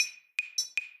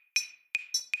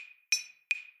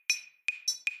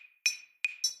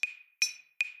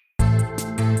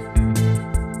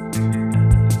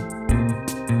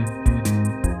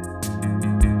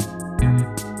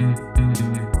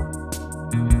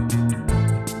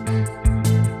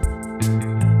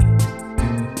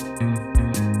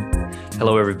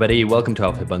Hello, everybody. Welcome to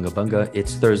Alpha Bunga Bunga.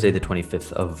 It's Thursday, the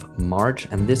 25th of March,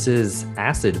 and this is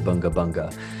Acid Bunga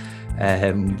Bunga.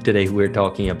 Today, we're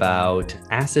talking about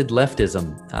acid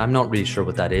leftism. I'm not really sure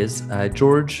what that is.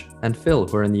 George and Phil,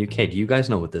 who are in the UK, do you guys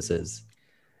know what this is?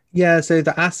 Yeah, so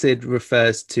the acid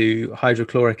refers to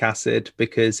hydrochloric acid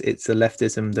because it's a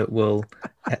leftism that will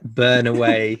burn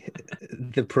away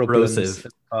the problems of Corrosive.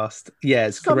 the past. Yeah,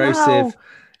 it's somehow corrosive,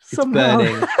 it's somehow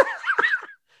burning.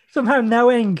 somehow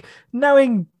knowing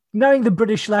the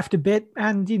British left a bit,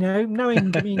 and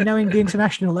knowing the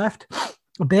international left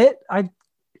a bit, I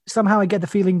get the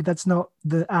feeling that's not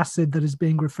the acid that is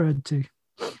being referred to.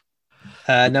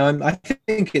 No, I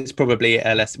think it's probably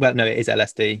LSD. Well, no, it is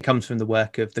LSD. It comes from the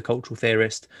work of the cultural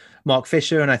theorist Mark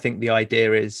Fisher, and I think the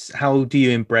idea is, how do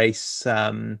you embrace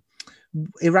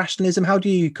irrationalism? How do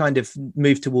you kind of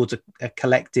move towards a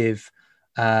collective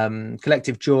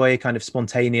joy, kind of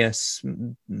spontaneous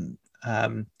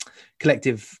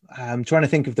collective? I'm trying to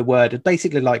think of the word.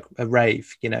 Basically, like a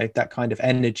rave, that kind of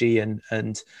energy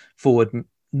and forward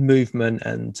movement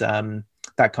and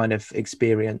that kind of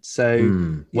experience.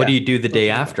 So, What do you do the day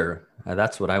after?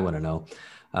 That's what I want to know.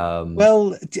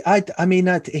 Well, I mean,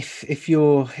 if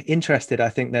you're interested, I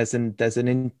think there's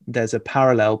a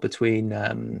parallel between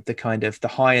the kind of the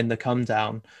high and the come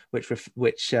down, which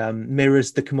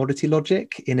mirrors the commodity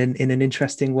logic in an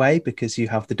interesting way, because you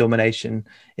have the domination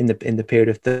in the period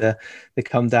of the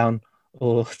come down,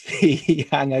 or the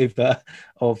hangover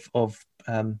of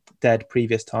dead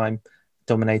previous time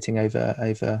dominating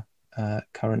over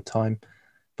current time.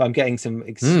 But I'm getting some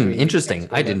extreme interesting.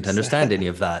 I didn't understand any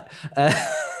of that.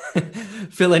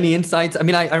 Phil, any insights? I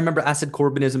mean, I remember acid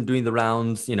Corbynism doing the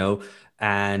rounds,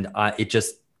 and it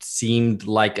just seemed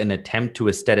like an attempt to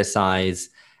aestheticize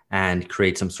and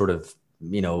create some sort of,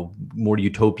 more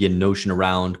utopian notion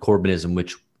around Corbynism,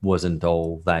 which wasn't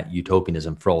all that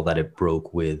utopianism, for all that it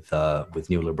broke with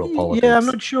neoliberal politics. Yeah, I'm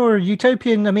not sure.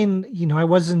 Utopian, I mean, I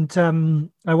wasn't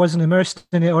immersed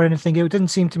in it or anything. It didn't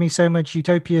seem to me so much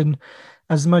utopian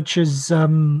as much as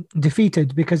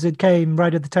defeated, because it came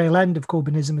right at the tail end of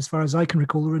Corbynism, as far as I can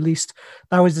recall, or at least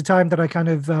that was the time that I kind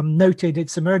of noted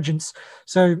its emergence.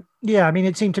 So, yeah, I mean,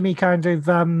 it seemed to me kind of,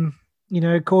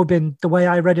 Corbyn, the way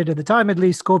I read it at the time, at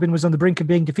least, Corbyn was on the brink of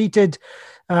being defeated.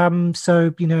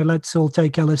 So, let's all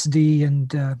take LSD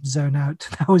and zone out.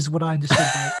 That was what I understood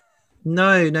by it.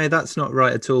 No, that's not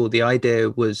right at all. The idea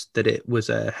was that it was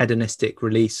a hedonistic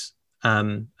release,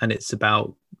 and it's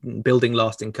about building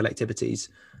lasting collectivities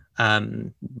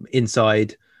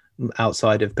outside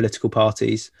of political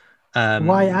parties.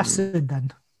 Why acid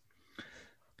then?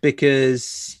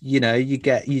 Because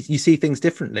you see things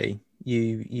differently.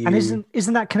 And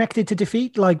isn't that connected to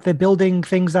defeat? Like, they're building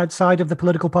things outside of the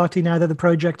political party now that the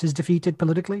project is defeated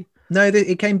politically? No,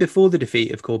 it came before the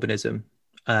defeat of Corbynism.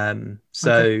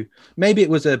 So maybe it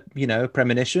was a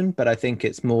premonition, but I think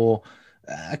it's more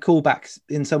a callback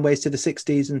in some ways to the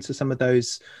 60s and to some of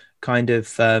those kind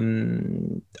of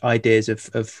ideas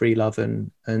of free love,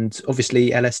 and obviously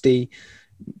LSD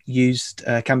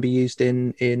can be used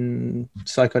in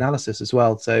psychoanalysis as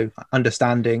well. So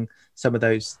understanding some of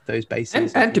those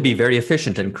bases, and to be very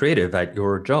efficient and creative at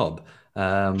your job.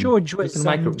 George was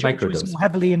more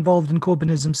heavily involved in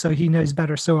Corbynism, so he knows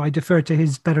better. So I defer to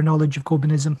his better knowledge of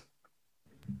Corbynism.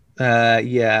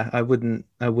 Yeah, I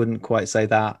wouldn't quite say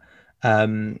that.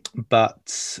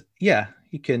 But yeah,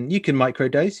 you can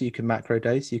microdose, you can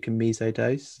macrodose, you can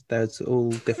mesodose. There's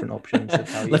all different options of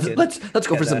how you let's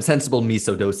go for some sensible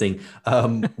mesodosing.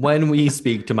 When we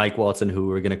speak to Mike Watson, who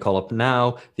we're going to call up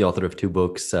now, the author of two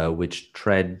books which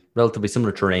tread relatively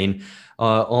similar terrain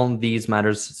on these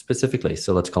matters specifically.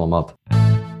 So let's call him up.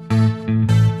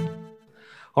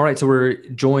 All right, so we're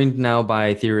joined now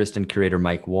by theorist and curator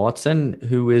Mike Watson,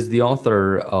 who is the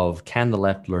author of Can the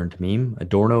Left Learn to Meme?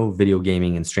 Adorno, Video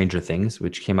Gaming, and Stranger Things,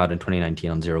 which came out in 2019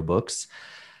 on Zero Books,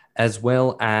 as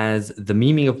well as The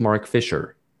Meming of Mark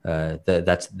Fisher.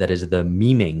 That is the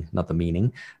meming, not the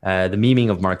meaning. The meming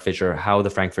of Mark Fisher, How the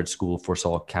Frankfurt School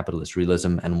Foresaw Capitalist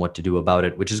Realism and What to Do About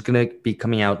It, which is going to be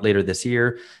coming out later this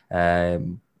year.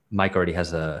 Mike already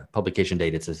has a publication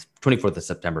date. It says 24th of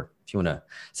September. If you want to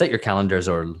set your calendars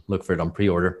or look for it on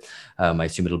pre-order, I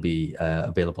assume it'll be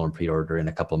available on pre-order in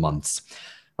a couple of months.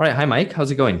 All right. Hi, Mike. How's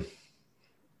it going?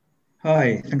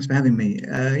 Hi. Thanks for having me.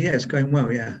 Yeah, it's going well.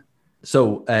 Yeah.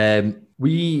 So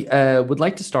we would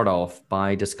like to start off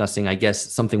by discussing, I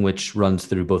guess, something which runs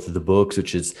through both of the books,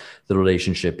 which is the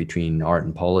relationship between art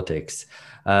and politics.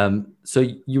 So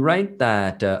you write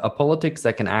that a politics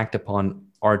that can act upon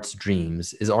art's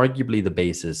dreams is arguably the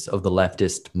basis of the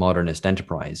leftist modernist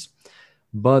enterprise,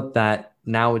 but that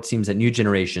now it seems that new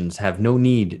generations have no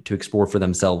need to explore for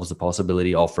themselves the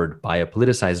possibility offered by a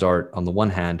politicized art on the one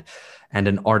hand and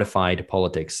an artified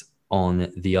politics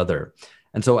on the other.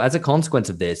 And so as a consequence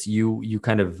of this, you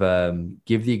kind of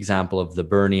give the example of the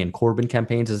Bernie and Corbyn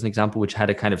campaigns as an example, which had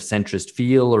a kind of centrist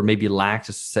feel, or maybe lacked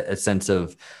a sense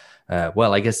of,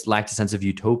 lacked a sense of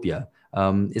utopia.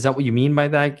 Is that what you mean by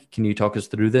that? Can you talk us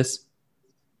through this?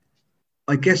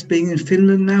 I guess being in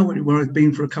Finland now, where I've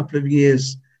been for a couple of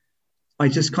years, I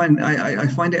just I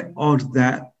find it odd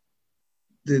that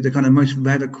the kind of most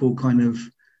radical kind of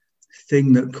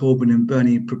thing that Corbyn and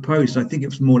Bernie proposed, I think it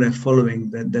was more their following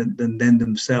than them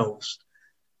themselves,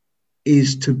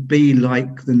 is to be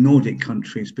like the Nordic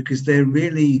countries, because they're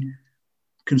really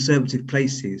conservative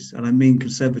places. And I mean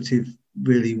conservative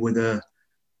really with a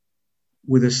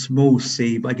small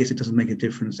c, but I guess it doesn't make a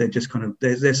difference. They're just kind of,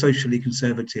 they're socially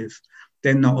conservative.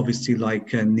 They're not obviously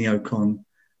like neocon.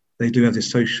 They do have this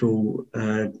social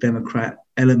democrat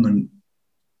element,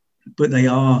 but they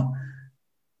are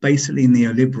basically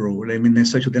neoliberal. I mean, they're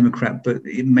social democrat, but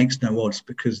it makes no odds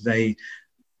because they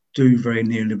do very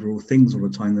neoliberal things all the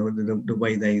time. The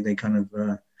way they kind of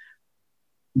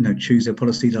choose their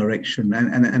policy direction,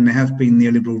 and there have been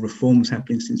neoliberal reforms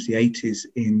happening since the 80s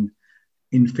in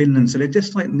Finland. So they're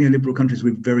just like neoliberal countries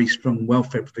with very strong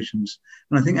welfare provisions.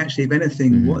 And I think actually, if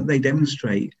anything, what they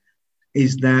demonstrate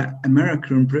is that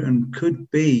America and Britain could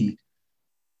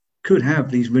have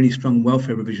these really strong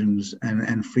welfare provisions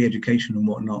and free education and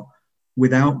whatnot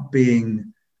without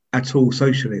being at all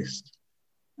socialist.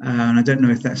 And I don't know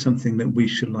if that's something that we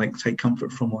should like take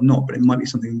comfort from or not, but it might be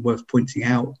something worth pointing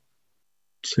out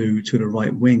to the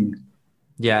right wing.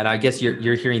 Yeah, and I guess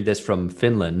you're hearing this from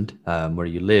Finland, where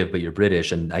you live, but you're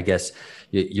British, and I guess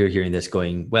you're hearing this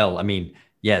going, well, I mean,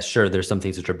 yes, sure, there's some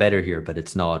things which are better here, but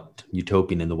it's not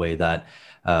utopian in the way that,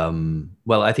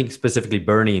 I think specifically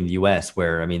Bernie in the US,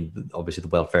 where, I mean, obviously the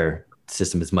welfare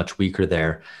system is much weaker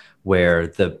there, where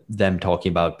them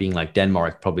talking about being like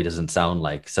Denmark probably doesn't sound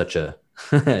like such a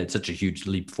huge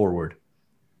leap forward.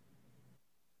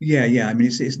 Yeah. I mean,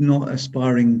 it's not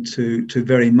aspiring to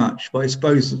very much, but I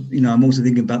suppose, I'm also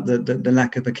thinking about the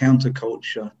lack of a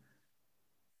counterculture.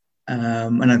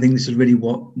 And I think this is really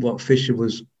what Fisher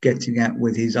was getting at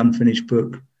with his unfinished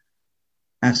book,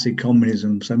 Acid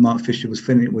Communism. So Mark Fisher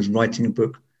was writing a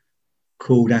book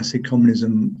called Acid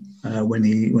Communism when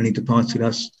he departed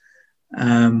us.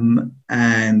 And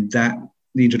that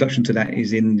the introduction to that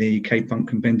is in the K-Punk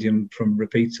Compendium from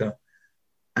Repeater.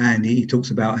 And he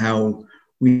talks about how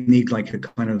we need like a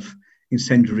kind of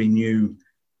incendiary new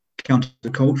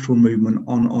countercultural movement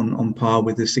on par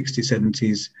with the 60s,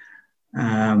 70s,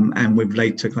 and with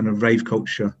later kind of rave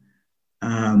culture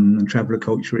and traveler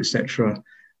culture, etc.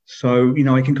 So,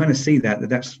 I can kind of see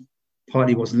that's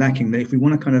partly what's lacking. That if we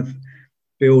want to kind of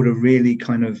build a really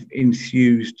kind of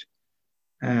infused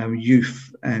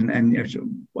youth and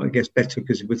I guess better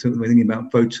because we're thinking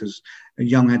about voters, a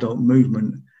young adult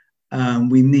movement,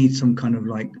 we need some kind of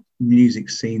like music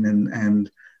scene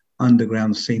and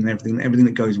underground scene and everything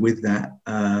that goes with that,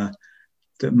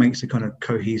 that makes a kind of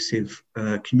cohesive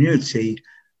community,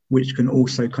 which can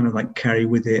also kind of like carry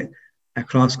with it a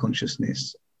class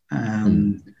consciousness.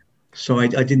 So I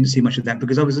didn't see much of that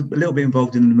because I was a little bit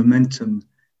involved in the Momentum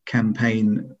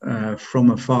campaign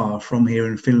from afar, from here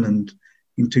in Finland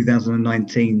in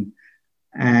 2019.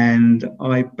 And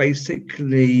I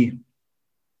basically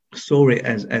saw it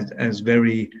as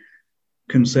very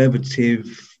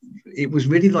conservative. It was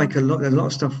really like a lot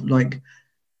of stuff like,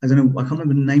 I don't know, I can't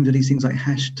remember the names of these things, like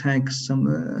hashtags.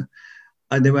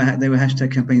 There were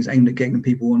hashtag campaigns aimed at getting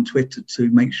people on Twitter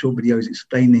to make short videos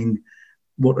explaining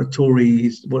what the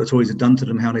Tories had done to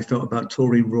them, how they felt about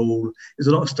Tory rule. There's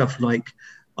a lot of stuff like,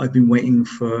 I've been waiting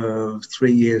for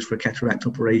 3 years for a cataract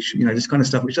operation, this kind of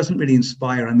stuff, which doesn't really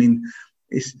inspire. I mean,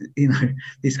 it's,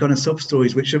 these kind of sob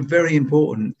stories, which are very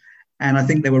important. And I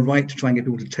think they were right to try and get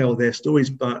people to tell their stories.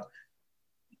 But,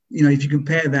 if you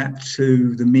compare that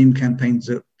to the meme campaigns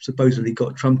that supposedly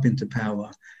got Trump into power,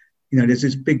 there's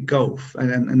this big gulf.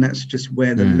 And that's just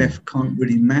where the left can't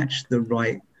really match the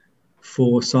right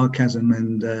for sarcasm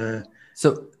and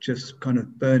so just kind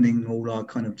of burning all our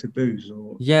kind of taboos.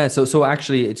 So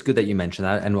actually it's good that you mentioned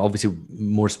that, and obviously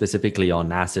more specifically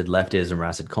on acid leftism or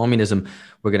acid communism,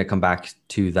 we're going to come back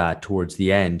to that towards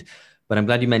the end, but I'm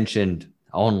glad you mentioned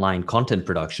online content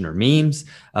production or memes,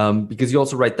 because you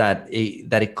also write that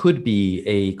it could be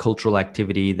a cultural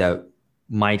activity that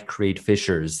might create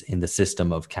fissures in the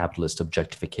system of capitalist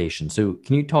objectification. So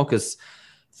can you talk us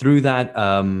through that,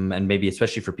 and maybe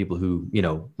especially for people who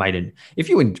if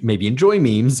you maybe enjoy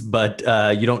memes, but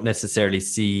you don't necessarily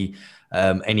see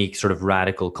any sort of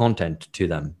radical content to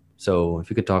them. So if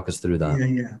you could talk us through that.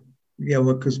 Yeah.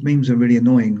 Well, because memes are really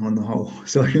annoying on the whole.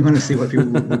 So I can kind of see why people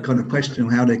would kind of question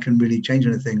how they can really change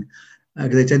anything,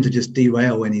 because they tend to just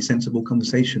derail any sensible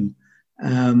conversation.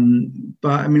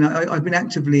 But I mean, I've been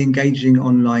actively engaging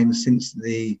online since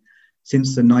the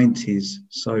 90s.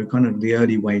 So kind of the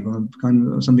early wave. I'm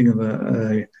kind of something of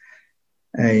a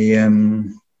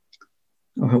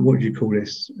what do you call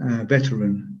this?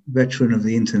 Veteran of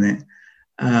the internet.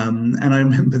 And I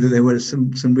remember that there were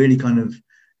some really kind of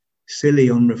silly,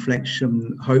 on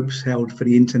reflection, hopes held for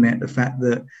the internet. The fact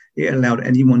that it allowed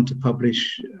anyone to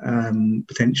publish,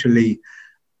 potentially,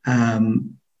 the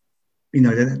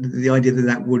idea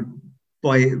that would,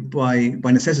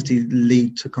 by necessity,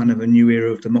 lead to kind of a new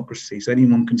era of democracy. So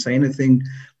anyone can say anything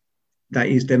that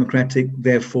is democratic.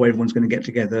 Therefore, everyone's going to get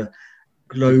together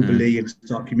globally and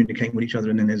start communicating with each other,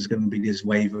 and then there's going to be this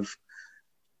wave of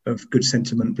good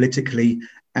sentiment politically.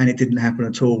 And it didn't happen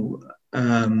at all.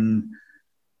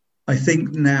 I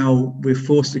think now we're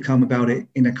forced to come about it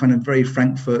in a kind of very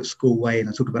Frankfurt School way, and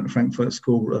I talk about the Frankfurt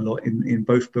School a lot in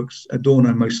both books.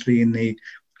 Adorno mostly in the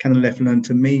Can the Left Learn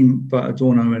to Meme, but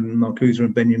Adorno and Marcuse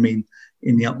and Benjamin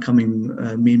in the upcoming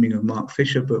Meming of Mark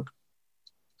Fisher book.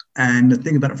 And the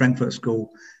thing about the Frankfurt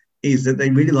School is that they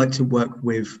really like to work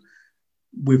with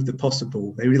the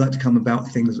possible. They really like to come about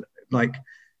things like,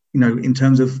 in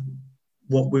terms of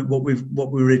what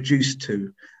we're reduced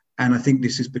to. And I think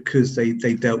this is because they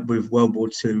dealt with World War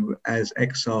II as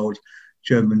exiled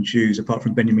German Jews, apart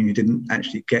from Benjamin, who didn't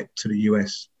actually get to the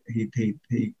US. He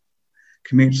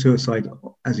committed suicide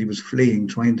as he was fleeing,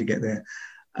 trying to get there.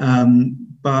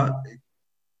 But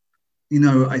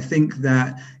I think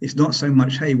that it's not so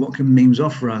much, hey, what can memes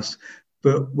offer us?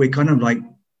 But we're kind of like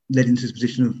led into this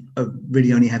position of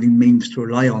really only having memes to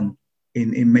rely on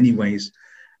in many ways.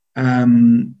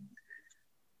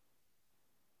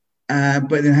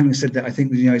 But then, having said that, I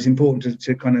think it's important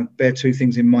to kind of bear two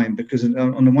things in mind, because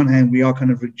on the one hand, we are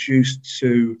kind of reduced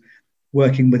to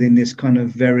working within this kind of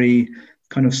very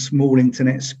kind of small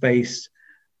internet space,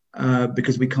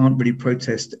 because we can't really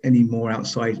protest anymore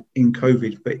outside in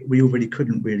COVID, but we already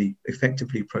couldn't really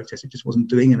effectively protest. It just wasn't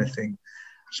doing anything.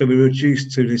 So we were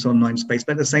reduced to this online space.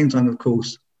 But at the same time, of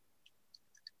course,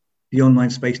 the online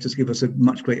space does give us a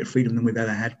much greater freedom than we've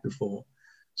ever had before.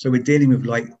 So we're dealing with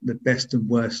like the best and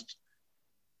worst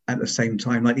at the same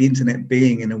time, like the internet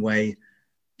being, in a way,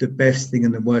 the best thing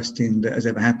and the worst thing that has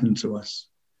ever happened to us.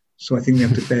 So I think we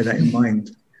have to bear that in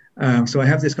mind. So I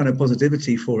have this kind of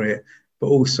positivity for it, but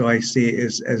also I see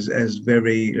it as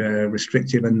very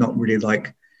restrictive, and not really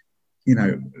like,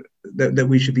 that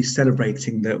we should be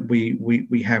celebrating that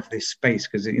we have this space,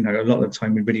 because a lot of the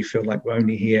time we really feel like we're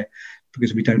only here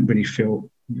because we don't really feel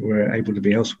we're able to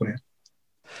be elsewhere.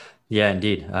 Yeah,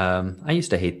 indeed. I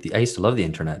used to love the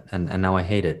internet, and now I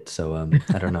hate it. So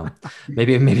I don't know.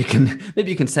 maybe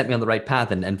you can set me on the right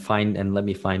path and let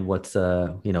me find what's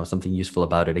something useful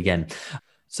about it again.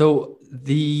 So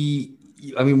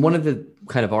one of the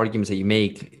kind of arguments that you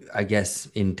make, I guess,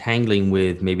 in tangling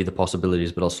with maybe the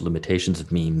possibilities but also limitations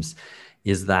of memes,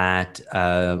 is that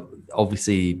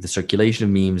obviously the circulation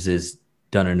of memes is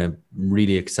done in a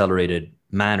really accelerated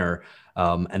manner.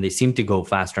 And they seem to go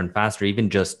faster and faster, even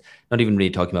just not even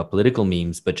really talking about political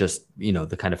memes, but just,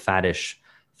 the kind of faddish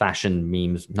fashion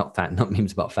memes, not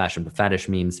memes about fashion, but faddish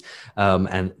memes.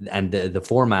 And the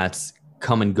formats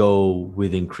come and go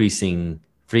with increasing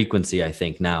frequency, I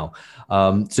think, now.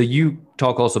 So you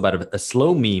talk also about a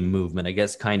slow meme movement, I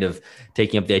guess, kind of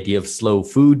taking up the idea of slow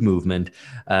food movement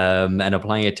and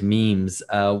applying it to memes.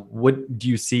 What do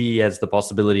you see as the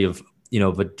possibility of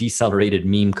a decelerated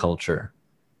meme culture?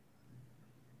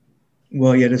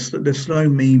 Well, yeah, the slow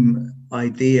meme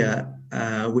idea,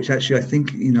 which actually I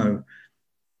think,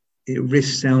 it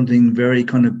risks sounding very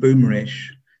kind of boomerish.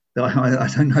 I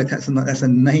don't know if that's a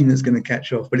name that's going to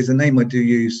catch off, but it's a name I do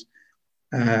use.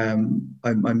 I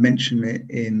mention it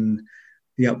in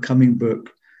the upcoming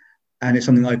book, and it's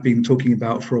something I've been talking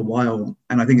about for a while,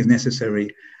 and I think it's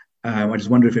necessary. I just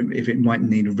wonder if it might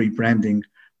need a rebranding.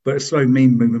 But a slow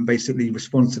meme movement basically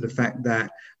responds to the fact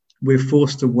that we're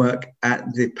forced to work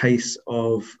at the pace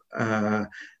of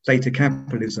data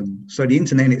capitalism. So the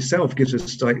internet in itself gives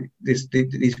us like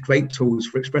these great tools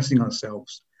for expressing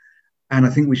ourselves. And I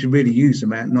think we should really use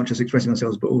them, not just expressing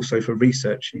ourselves, but also for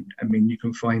researching. I mean, you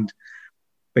can find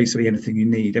basically anything you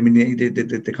need. I mean,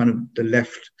 the kind of the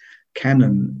left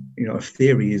canon, of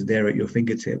theory is there at your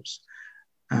fingertips.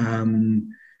 So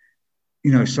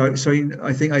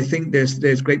I think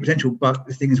there's great potential, but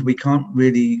the thing is, we can't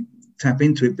really tap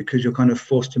into it because you're kind of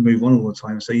forced to move on all the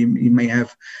time. So you may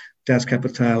have Das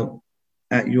Kapital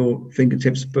at your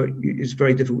fingertips, but it's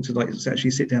very difficult to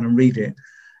actually sit down and read it.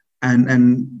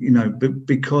 and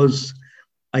because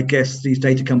I guess these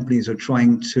data companies are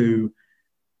trying to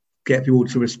get people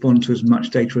to respond to as much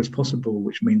data as possible,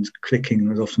 which means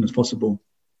clicking as often as possible.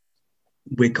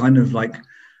 We're kind of like,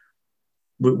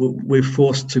 we're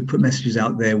forced to put messages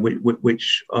out there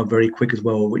which are very quick as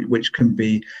well, which can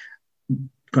be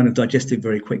kind of digested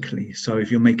very quickly. So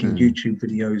if you're making YouTube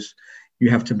videos,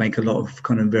 you have to make a lot of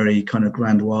kind of very kind of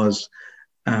grandiose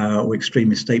or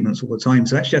extremist statements all the time.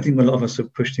 So actually, I think a lot of us are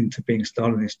pushed into being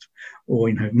Stalinist,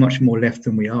 or much more left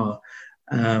than we are,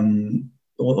 or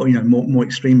more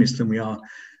extremist than we are.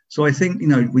 So I think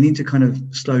we need to kind of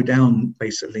slow down,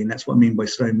 basically, and that's what I mean by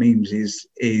slow memes.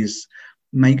 Is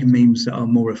make memes that are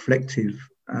more reflective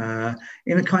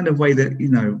in a kind of way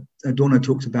that Adorno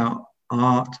talked about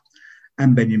art,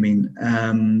 and Benjamin,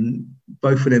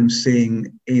 both of them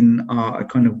seeing in art a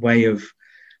kind of way of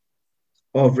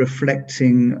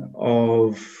reflecting,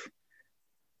 of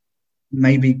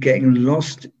maybe getting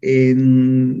lost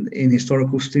in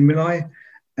historical stimuli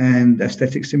and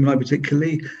aesthetic stimuli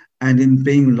particularly, and in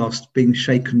being lost, being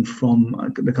shaken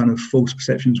from the kind of false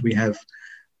perceptions we have,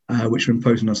 which are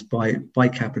imposed on us by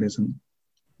capitalism.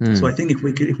 So I think if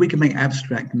we can make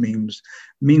abstract memes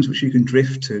which you can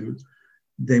drift to,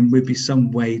 then would be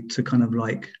some way to kind of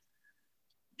like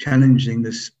challenging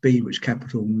the speed which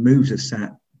capital moves us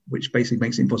at, which basically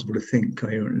makes it impossible to think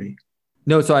coherently.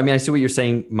 No, so I mean, I see what you're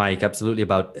saying, Mike, absolutely,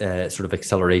 about sort of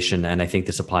acceleration. And I think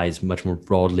this applies much more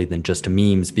broadly than just to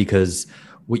memes, because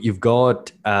what you've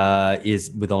got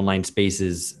is, with online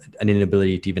spaces, an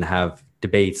inability to even have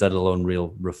debates, let alone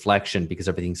real reflection, because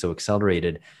everything's so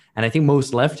accelerated. And I think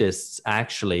most leftists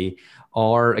actually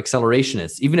are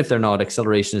accelerationists, even if they're not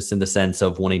accelerationists in the sense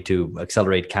of wanting to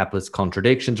accelerate capitalist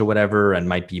contradictions or whatever, and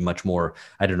might be much more,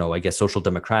 I don't know, I guess social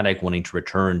democratic, wanting to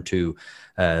return to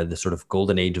the sort of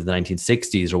golden age of the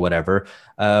 1960s or whatever.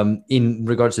 In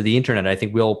regards to the internet, I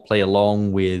think we all play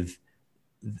along with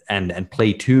and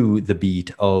play to the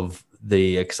beat of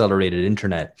the accelerated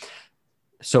internet.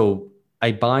 So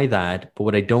I buy that, but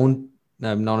what I'm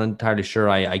not entirely sure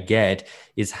I get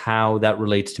is how that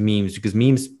relates to memes, because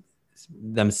memes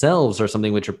themselves are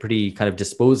something which are pretty kind of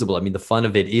disposable. I mean, the fun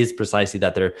of it is precisely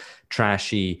that they're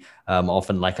trashy,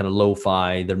 often like kind of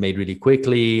lo-fi, they're made really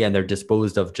quickly and they're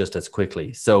disposed of just as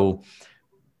quickly. So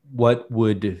how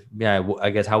would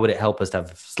it help us to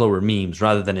have slower memes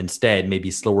rather than instead maybe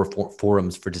slower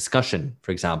forums for discussion,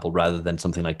 for example, rather than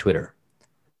something like Twitter?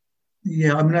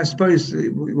 Yeah, I mean, I suppose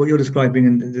what you're describing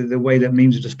and the way that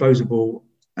memes are disposable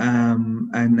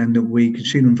and that we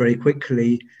consume them very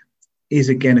quickly is,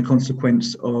 again, a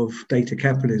consequence of data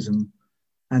capitalism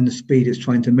and the speed it's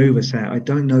trying to move us at. I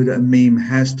don't know that a meme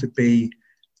has to be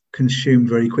consumed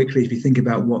very quickly. If you think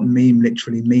about what meme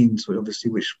literally means,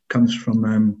 obviously, which comes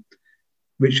from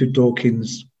Richard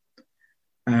Dawkins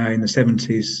in the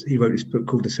 70s. He wrote this book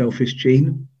called The Selfish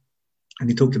Gene, and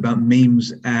he talked about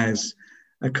memes as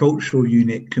a cultural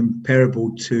unit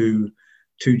comparable to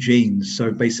genes.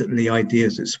 So basically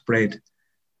ideas that spread,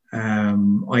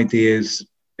 ideas,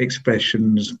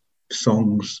 expressions,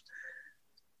 songs.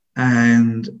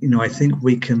 And, I think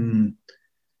we can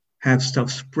have stuff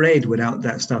spread without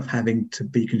that stuff having to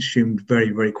be consumed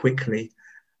very, very quickly.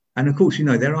 And of course,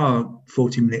 there are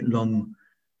 40-minute long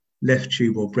left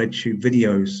tube or bread tube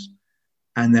videos.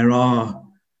 And there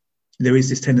is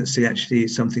this tendency, actually,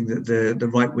 it's something that the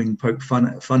right wing poke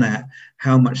fun at,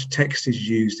 how much text is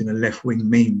used in a left wing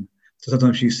meme. So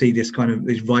sometimes you see this kind of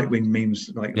these right wing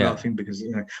memes laughing because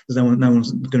no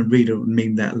one's going to read a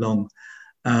meme that long.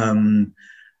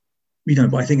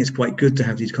 But I think it's quite good to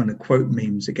have these kind of quote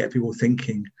memes that get people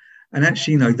thinking. And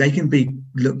actually, they can be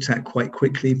looked at quite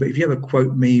quickly. But if you have a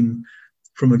quote meme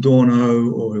from Adorno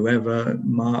or whoever,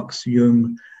 Marx,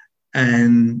 Jung,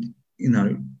 and you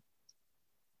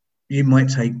might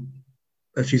take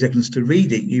a few seconds to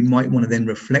read it, you might want to then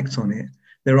reflect on it.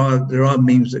 There are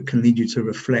memes that can lead you to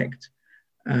reflect.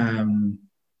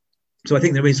 So I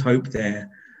think there is hope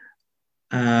there.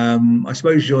 I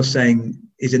suppose you're saying,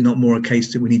 is it not more a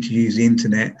case that we need to use the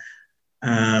internet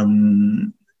as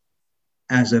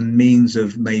a means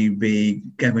of maybe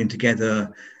gathering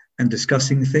together and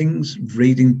discussing things,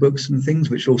 reading books and things,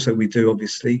 which also we do,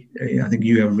 obviously. I think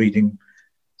you have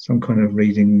some kind of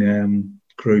reading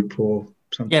group or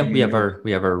something. Yeah, we have our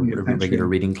regular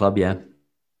reading club.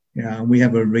 Yeah, and we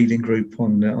have a reading group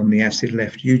on the Acid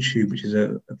Left YouTube, which is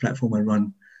a platform I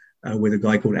run with a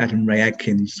guy called Adam Ray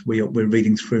Adkins. We're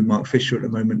reading through Mark Fisher at the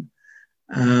moment.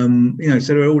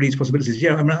 So there are all these possibilities.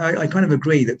 Yeah, I mean, I kind of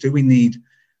agree that do we need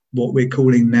what we're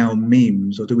calling now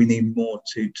memes, or do we need more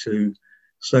to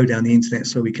slow down the internet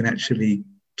so we can actually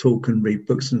talk and read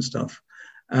books and stuff?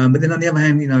 But then on the other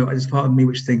hand, there's part of me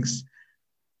which thinks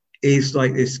is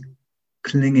like this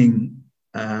clinging,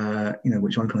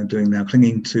 which I'm kind of doing now,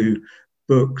 clinging to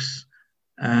books.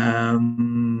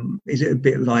 Is it a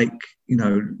bit like,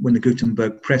 when the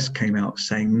Gutenberg press came out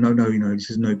saying, no, this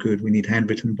is no good. We need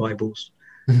handwritten Bibles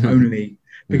only.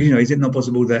 Because, is it not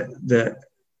possible that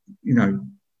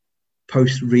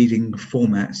post-reading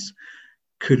formats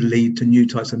could lead to new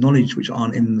types of knowledge which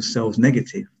aren't in themselves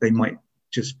negative? They might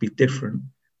just be different.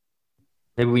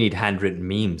 Maybe we need handwritten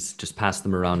memes. Just pass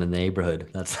them around in the neighborhood.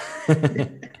 That's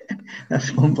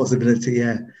that's one possibility.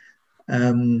 Yeah.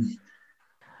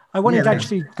 I wanted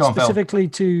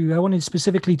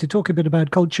specifically to talk a bit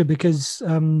about culture because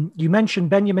you mentioned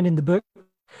Benjamin in the book.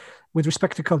 With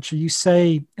respect to culture, you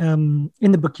say in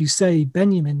the book,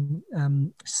 Benjamin,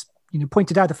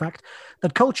 pointed out the fact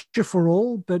that culture for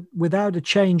all, but without a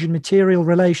change in material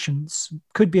relations,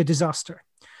 could be a disaster.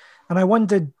 And I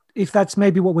wondered if that's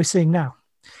maybe what we're seeing now.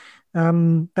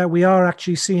 That we are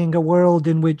actually seeing a world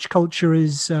in which culture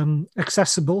is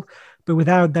accessible, but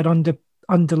without that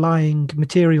underlying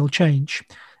material change.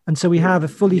 And so we have a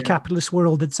fully capitalist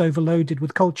world that's overloaded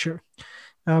with culture.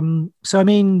 So, I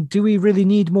mean, do we really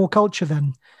need more culture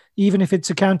then, even if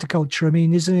it's a counterculture? I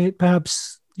mean, isn't it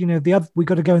perhaps, we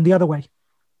got to go in the other way?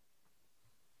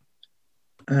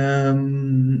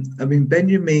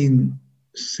 Benjamin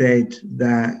said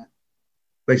that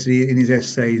basically in his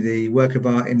essay, The Work of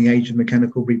Art in the Age of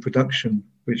Mechanical Reproduction,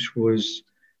 which was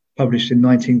published in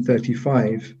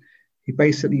 1935, he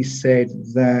basically said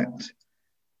that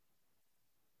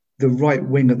the right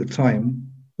wing at the time,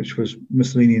 which was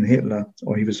Mussolini and Hitler,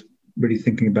 or he was really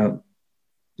thinking about,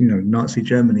 Nazi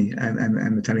Germany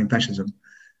and Italian fascism,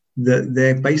 that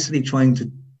they're basically trying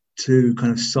to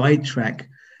kind of sidetrack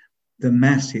the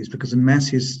masses, because the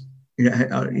masses,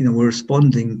 were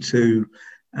responding to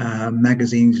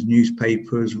magazines,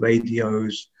 newspapers,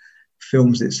 radios,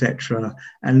 films, etc.,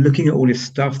 and looking at all this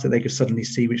stuff that they could suddenly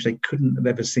see, which they couldn't have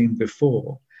ever seen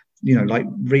before. Like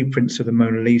reprints of the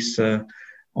Mona Lisa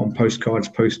on postcards,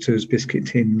 posters, biscuit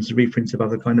tins, reprints of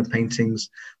other kind of paintings,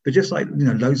 but just like,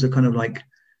 loads of kind of like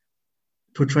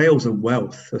portrayals of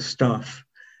wealth, of stuff,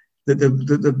 that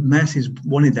the masses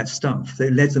wanted that stuff. They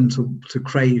led them to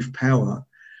crave power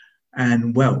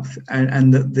and wealth.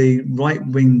 And that the right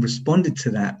wing responded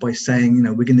to that by saying,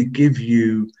 we're going to give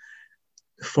you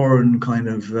foreign kind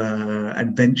of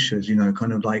adventures,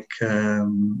 kind of like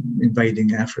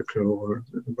invading Africa or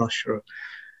Russia,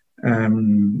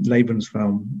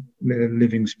 Lebensraum,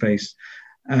 living space.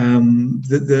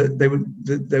 They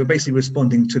were basically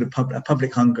responding to a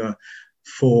public hunger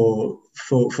for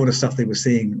the stuff they were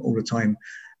seeing all the time.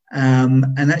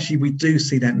 And actually, we do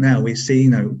see that now. We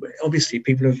see, obviously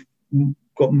people have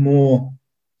got more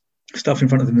stuff in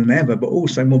front of them than ever, but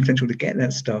also more potential to get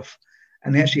that stuff.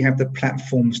 And they actually have the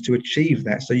platforms to achieve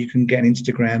that. So you can get an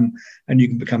Instagram and you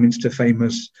can become Insta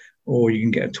famous, or you can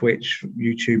get a Twitch,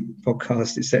 YouTube,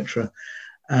 podcast, etc.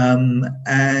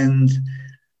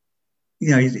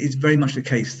 It's very much the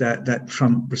case that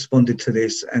Trump responded to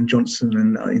this, and Johnson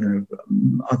and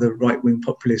other right-wing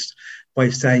populists, by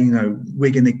saying, we're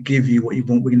going to give you what you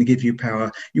want, we're going to give you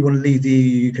power. You want to leave the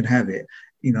EU, you can have it,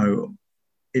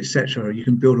 etc. You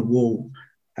can build a wall.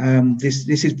 This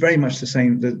is very much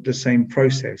the same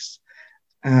process.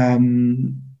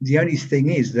 The only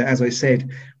thing is that, as I said,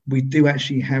 we do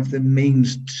actually have the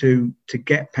means to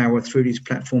get power through these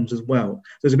platforms as well.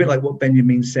 So it's a bit like what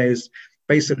Benjamin says.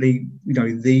 Basically,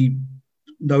 the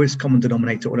lowest common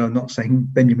denominator, although I'm not saying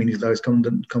Benjamin is the lowest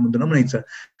common denominator,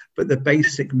 but the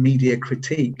basic media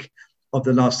critique of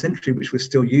the last century, which we're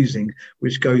still using,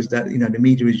 which goes that, the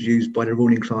media is used by the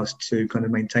ruling class to kind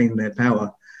of maintain their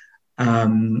power,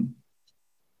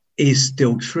 is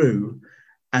still true.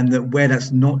 And that where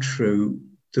that's not true,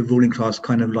 the ruling class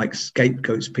kind of like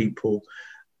scapegoats people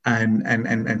and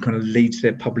kind of leads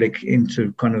their public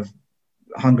into kind of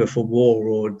hunger for war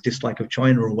or dislike of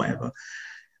China or whatever.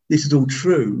 This is all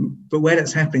true, but where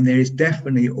that's happening, there is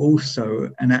definitely also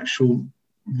an actual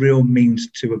real means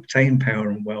to obtain power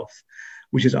and wealth,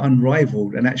 which is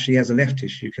unrivaled. And actually, as a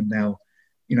leftist, you can now,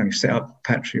 set up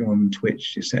Patreon,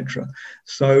 Twitch, etc.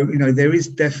 So, there is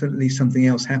definitely something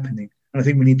else happening. And I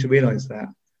think we need to realize that.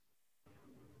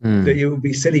 That it would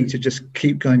be silly to just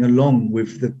keep going along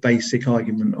with the basic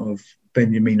argument of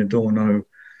Benjamin, Adorno,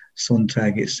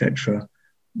 Sontag, etc.,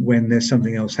 when there's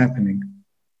something else happening.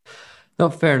 No,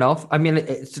 fair enough. I mean,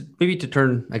 it's maybe to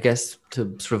turn, I guess,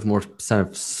 to sort of more sort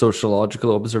of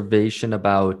sociological observation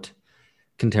about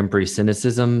contemporary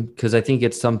cynicism, because I think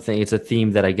it's a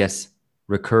theme that I guess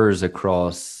recurs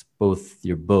across both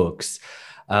your books.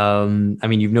 I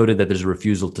mean, you've noted that there's a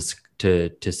refusal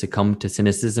to succumb to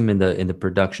cynicism in the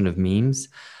production of memes.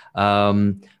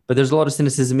 But there's a lot of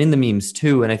cynicism in the memes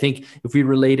too. And I think if we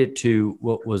relate it to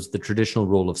what was the traditional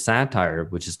role of satire,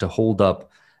 which is to hold up,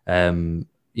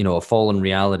 a fallen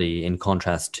reality in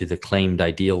contrast to the claimed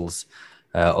ideals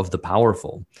of the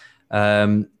powerful,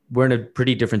 we're in a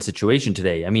pretty different situation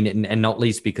today. I mean, and not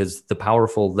least because the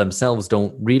powerful themselves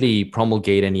don't really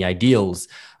promulgate any ideals,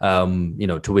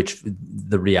 to which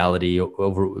the reality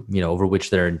over which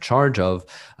they're in charge of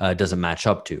doesn't match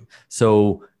up to.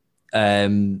 So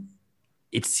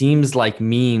it seems like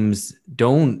memes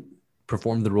don't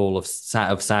perform the role of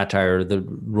satire, the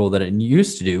role that it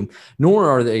used to do, nor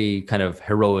are they kind of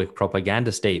heroic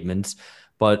propaganda statements,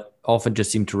 but often just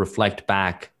seem to reflect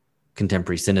back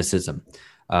contemporary cynicism.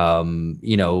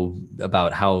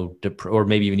 About how, or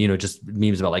maybe even, just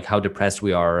memes about like how depressed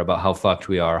we are, about how fucked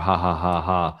we are, ha, ha, ha,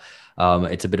 ha.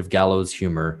 It's a bit of gallows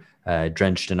humor,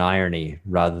 drenched in irony,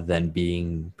 rather than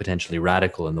being potentially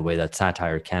radical in the way that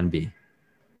satire can be.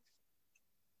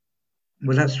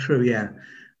 Well, that's true, yeah.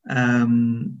 I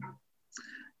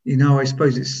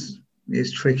suppose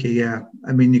it's tricky, yeah.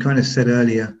 I mean, you kind of said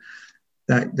earlier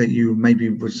that you maybe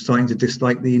was starting to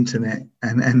dislike the internet,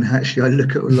 and actually I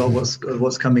look at a lot of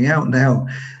what's coming out now,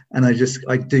 and I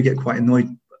do get quite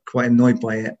annoyed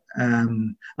by it.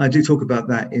 I do talk about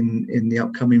that in the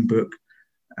upcoming book,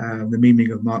 The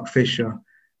Memeing of Mark Fisher,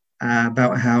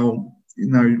 about how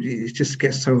it just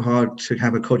gets so hard to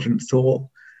have a cogent thought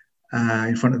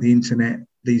in front of the internet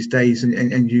these days,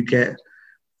 and you get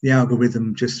the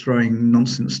algorithm just throwing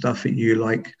nonsense stuff at you.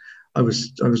 Like I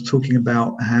was talking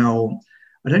about how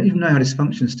I don't even know how this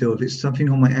functions still, if it's something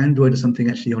on my Android or something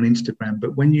actually on Instagram,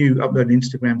 but when you upload an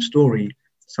Instagram story,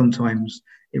 sometimes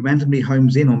it randomly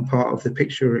homes in on part of the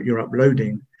picture you're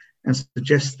uploading and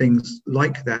suggests things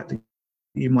like that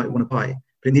you might want to buy,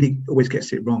 but it nearly always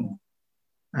gets it wrong.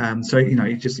 So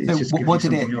it just gives you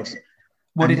something else.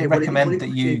 What did it recommend that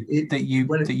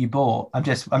you bought? I'm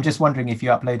just wondering, if you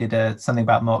uploaded something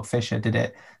about Mark Fisher, did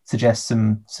it suggest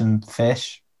some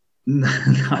fish? No.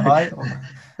 Right?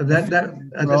 That's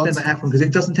never happened, because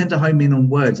it doesn't tend to home in on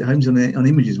words. It homes on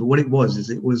images. But what it was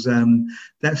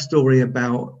that story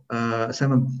about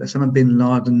Osama bin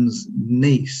Laden's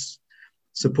niece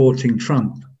supporting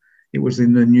Trump. It was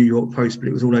in the New York Post, but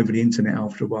it was all over the internet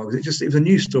after a while. It was a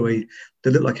news story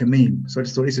that looked like a meme. So I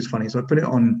just thought, this is funny. So I put it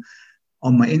on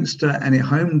my Insta, and it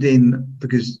homed in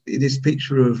because this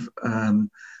picture of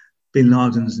bin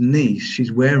Laden's niece,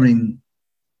 she's wearing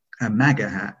a MAGA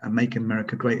hat, a Make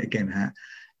America Great Again hat,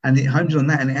 and it homed on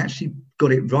that, and it actually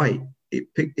got it right.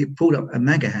 It pulled up a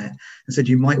MAGA hat and said,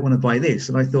 you might want to buy this.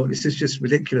 And I thought, this is just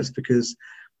ridiculous, because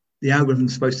the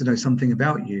algorithm's supposed to know something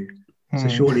about you. So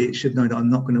surely it should know that I'm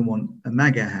not going to want a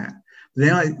MAGA hat.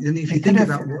 Then if you think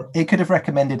about it could have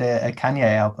recommended a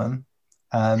Kanye album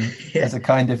as a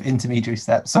kind of intermediary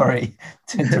step. Sorry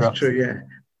to interrupt. That's true, yeah.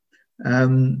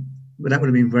 But that would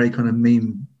have been very kind of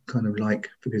meme, kind of like,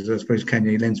 because I suppose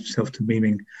Kanye lends himself to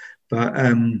memeing. But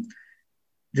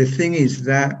the thing is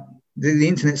that the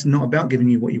internet's not about giving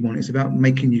you what you want. It's about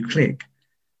making you click.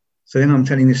 So then I'm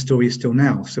telling this story still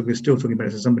now. So we're still talking about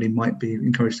it. So somebody might be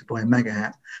encouraged to buy a MAGA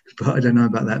hat, but I don't know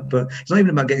about that. But it's not even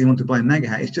about getting anyone to buy a MAGA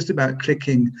hat. It's just about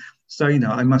clicking. So,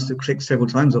 I must have clicked several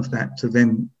times off that to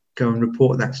then go and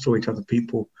report that story to other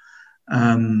people.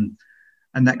 And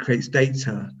that creates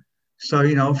data. So,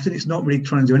 often it's not really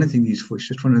trying to do anything useful. It's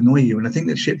just trying to annoy you. And I think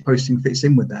that shit posting fits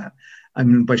in with that. I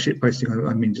mean, by shit posting,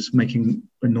 I mean just making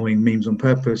annoying memes on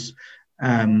purpose.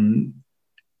 And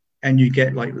you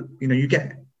get you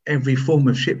get every form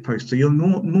of shit post. So you're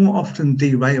more often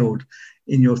derailed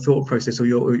in your thought process, or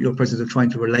your process of trying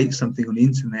to relate something on the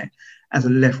internet as a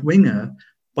left-winger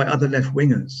by other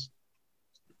left-wingers.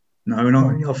 No,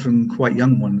 and often quite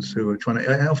young ones who are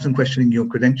often questioning your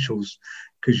credentials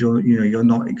because you're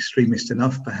not extremist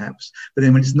enough, perhaps. But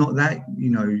then when it's not that,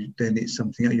 then it's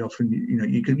something that you often,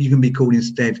 you can be called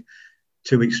instead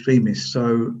to extremists.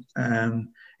 So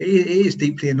it is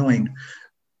deeply annoying.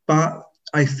 But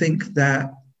I think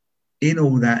that in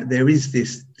all that, there is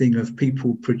this thing of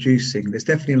people producing. There's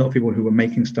definitely a lot of people who are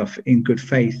making stuff in good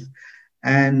faith.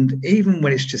 And even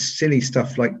when it's just silly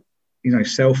stuff like,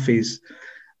 selfies,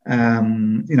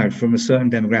 from a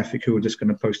certain demographic who are just going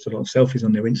to post a lot of selfies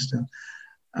on their Insta.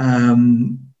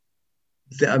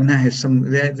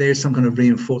 There's some kind of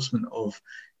reinforcement of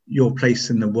your place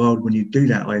in the world when you do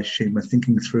that, I assume, and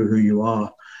thinking through who you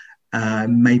are,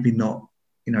 maybe not,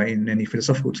 in any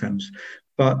philosophical terms.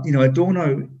 But,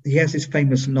 Adorno, he has this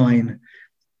famous line,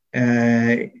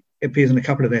 it appears in a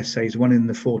couple of essays, one in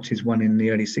the 40s, one in the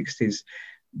early 60s,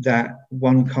 that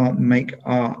one can't make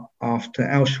art after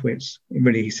Auschwitz.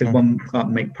 Really, he said one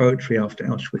can't make poetry after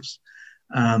Auschwitz.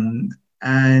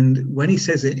 And when he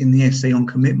says it in the essay on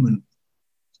commitment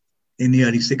in the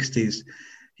early 60s,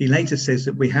 he later says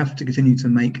that we have to continue to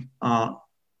make art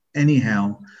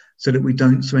anyhow so that we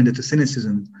don't surrender to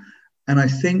cynicism. And I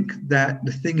think that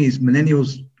the thing is,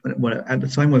 millennials, well, at the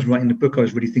time I was writing the book, I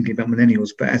was really thinking about millennials,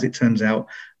 but as it turns out,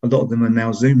 a lot of them are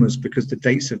now Zoomers because the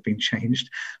dates have been changed.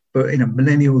 But,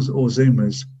 millennials or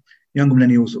Zoomers, younger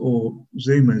millennials or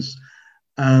Zoomers,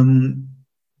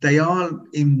 they are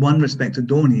in one respect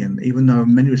Adornian, even though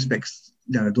in many respects,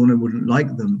 Adorno wouldn't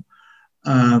like them.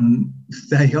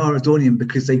 They are Adornian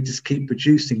because they just keep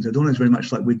producing. So Adorno is very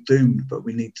much like, we're doomed, but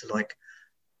we need to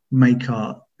make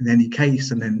art in any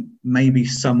case. And then maybe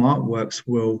some artworks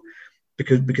will,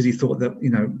 because he thought that,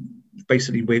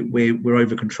 basically we're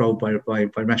over controlled by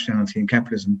rationality and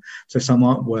capitalism. So some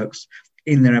artworks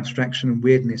in their abstraction and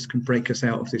weirdness can break us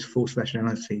out of this false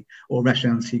rationality, or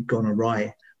rationality gone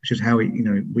awry, which is how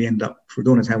we end up, for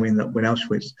Adorno, is how we end up with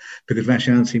Auschwitz, because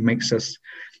rationality makes us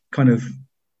kind of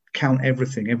count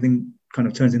everything. Everything kind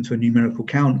of turns into a numerical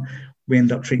count. We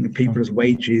end up treating people as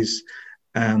wages,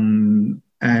 and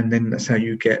then that's how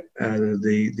you get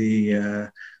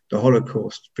the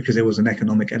Holocaust, because there was an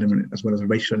economic element as well as a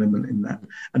racial element in that.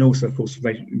 And also, of course,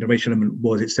 the racial element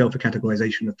was itself a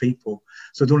categorization of people.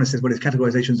 So Adorno says, well, if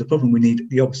categorization is a problem, we need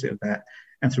the opposite of that.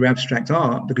 And through abstract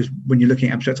art, because when you're looking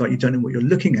at abstract art, you don't know what you're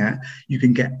looking at, you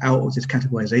can get out of this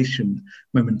categorization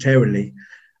momentarily.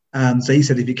 So he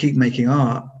said, if you keep making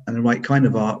art, and the right kind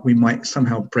of art, we might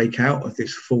somehow break out of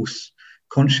this false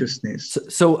consciousness.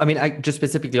 So I mean, I just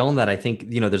specifically on that, I think,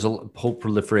 there's a whole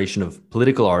proliferation of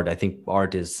political art. I think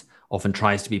art often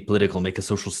tries to be political, make a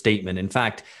social statement. In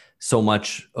fact, so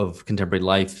much of contemporary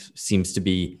life seems to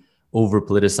be over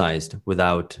politicized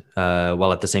without,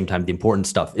 while at the same time, the important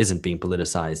stuff isn't being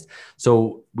politicized.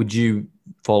 So would you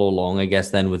follow along, I guess,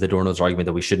 then with Adorno's argument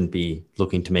that we shouldn't be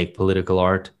looking to make political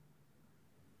art?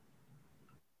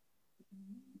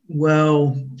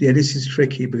 Well, yeah, this is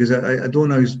tricky because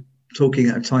Adorno's talking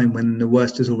at a time when the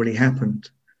worst has already happened,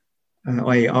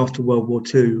 i.e. after World War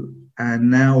II. And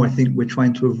now I think we're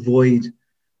trying to avoid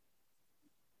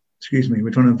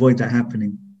that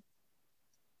happening.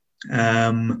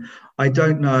 I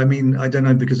don't know. I mean, I don't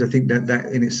know, because I think that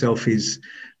in itself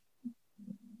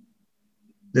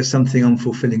there's something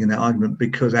unfulfilling in that argument,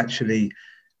 because actually,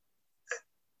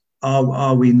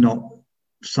 are we not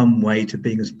some way to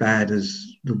being as bad as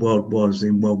the world was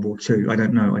in World War II? I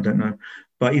don't know.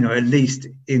 But, at least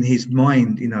in his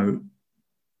mind,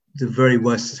 the very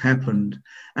worst has happened.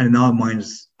 And in our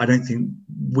minds, I don't think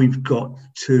we've got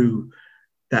to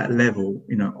that level,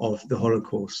 of the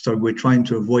Holocaust. So we're trying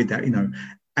to avoid that.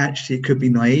 Actually, it could be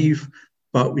naive,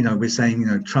 but, we're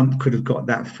saying, Trump could have got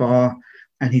that far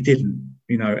and he didn't,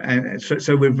 and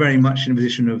so we're very much in a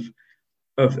position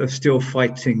of still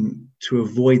fighting to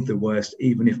avoid the worst,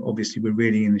 even if obviously we're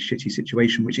really in a shitty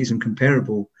situation, which isn't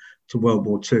comparable to World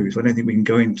War II. So I don't think we can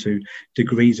go into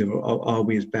degrees of are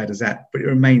we as bad as that, but it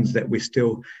remains that we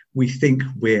think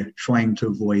we're trying to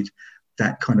avoid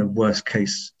that kind of worst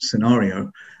case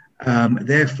scenario.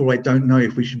 Therefore, I don't know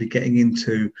if we should be getting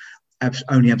into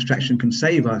only abstraction can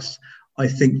save us. I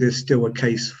think there's still a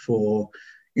case for,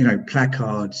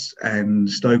 placards and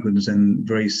slogans and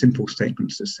very simple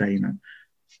statements that say,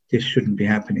 this shouldn't be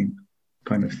happening,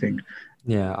 kind of thing.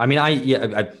 Yeah, I mean,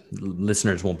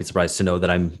 listeners won't be surprised to know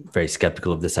that I'm very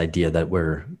skeptical of this idea that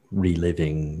we're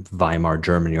reliving Weimar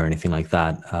Germany or anything like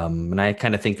that. And I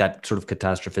kind of think that sort of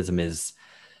catastrophism is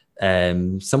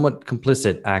somewhat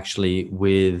complicit, actually,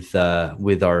 with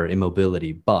our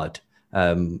immobility. But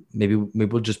maybe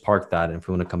we'll just park that, and if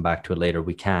we want to come back to it later,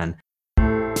 we can.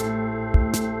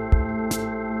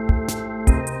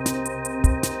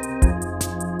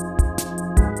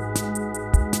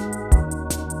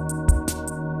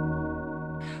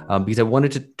 Because I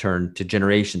wanted to turn to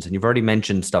generations, and you've already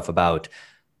mentioned stuff about,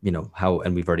 how,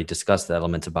 and we've already discussed the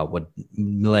elements about what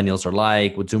millennials are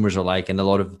like, what Zoomers are like, and a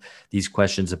lot of these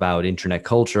questions about internet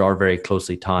culture are very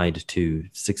closely tied to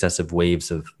successive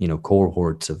waves of,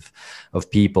 cohorts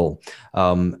of people.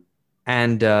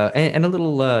 And a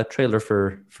little trailer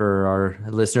for our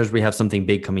listeners. We have something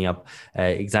big coming up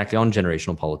exactly on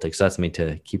generational politics. So that's something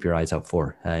to keep your eyes out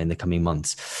for in the coming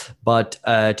months. But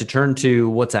to turn to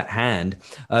what's at hand,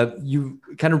 you've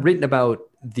kind of written about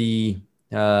the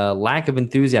lack of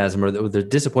enthusiasm or the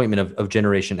disappointment of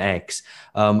Generation X,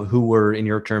 who were, in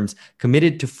your terms,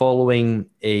 committed to following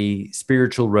a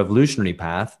spiritual revolutionary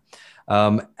path.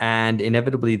 And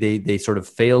inevitably, they sort of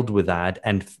failed with that,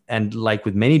 and like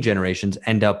with many generations,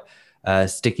 end up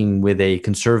sticking with a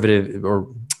conservative, or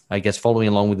I guess following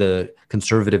along with the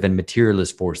conservative and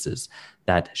materialist forces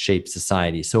that shape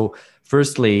society. So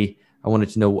firstly, I wanted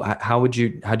to know, how do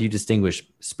you distinguish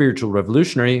spiritual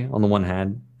revolutionary on the one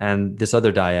hand and this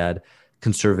other dyad,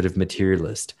 conservative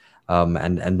materialist?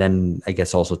 And then I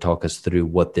guess also talk us through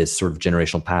what this sort of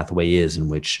generational pathway is in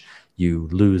which you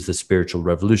lose the spiritual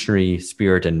revolutionary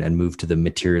spirit and move to the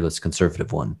materialist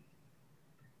conservative one.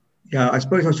 Yeah, I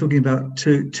suppose I was talking about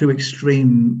two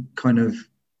extreme kind of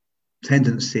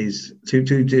tendencies, two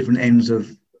different ends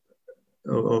of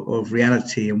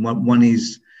reality, and one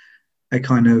is a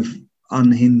kind of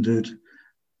unhindered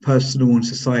personal and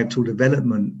societal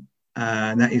development,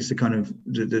 and that is the kind of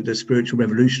the spiritual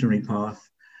revolutionary path,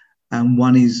 and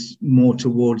one is more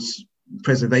towards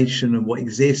preservation of what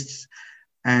exists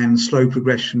and slow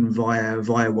progression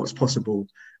via what's possible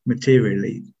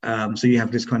materially. So you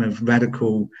have this kind of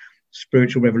radical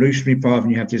spiritual revolutionary path,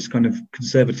 and you have this kind of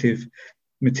conservative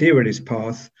materialist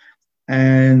path.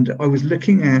 And I was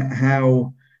looking at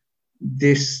how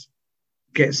this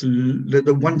gets,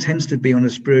 the one tends to be on a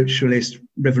spiritualist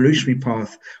revolutionary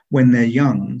path when they're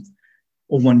young,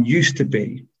 or one used to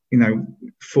be,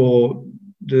 for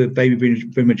the baby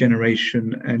boomer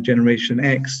generation and Generation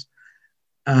X.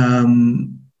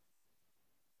 And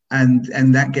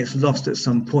that gets lost at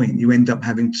some point. You end up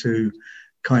having to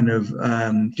kind of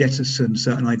jettison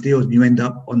certain ideals, and you end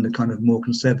up on the kind of more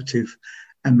conservative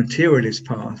and materialist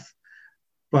path.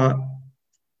 But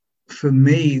for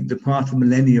me, the path of the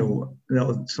millennial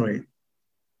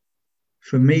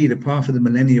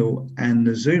and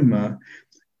the Zoomer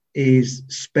is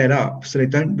sped up. So they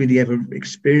don't really ever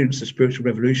experience the spiritual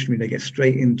revolutionary. They get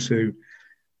straight into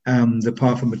the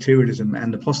path of materialism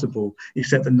and the possible,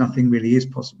 except that nothing really is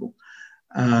possible.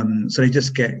 So they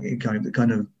just get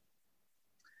kind of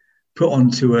put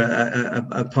onto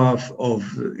a path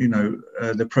of,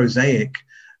 the prosaic,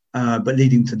 but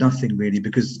leading to nothing really,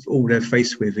 because all they're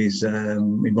faced with is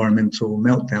environmental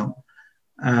meltdown.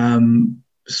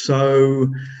 So,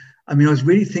 I mean, I was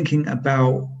really thinking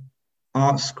about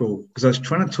art school, because I was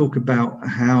trying to talk about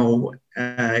how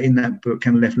in that book,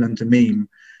 Can the Left Learn to Meme,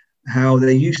 how there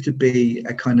used to be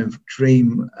a kind of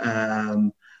dream,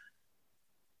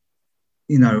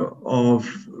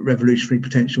 of revolutionary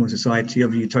potential in society,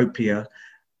 of utopia,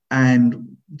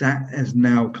 and that has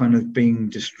now kind of been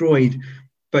destroyed.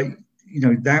 But,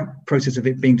 that process of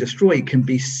it being destroyed can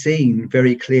be seen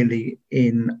very clearly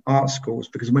in art schools,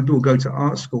 because when people go to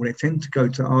art school, they tend to go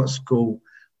to art school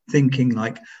thinking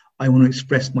like, I want to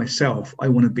express myself, I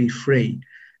want to be free.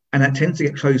 And that tends to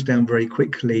get closed down very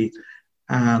quickly.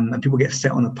 And people get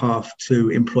set on a path to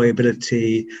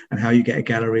employability and how you get a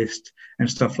gallerist and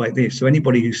stuff like this. So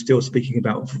anybody who's still speaking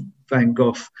about Van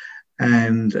Gogh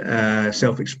and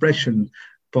self-expression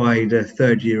by the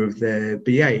third year of their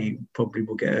BA probably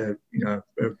will get a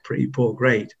pretty poor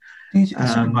grade. Do you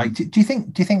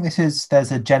think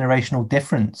there's a generational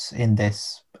difference in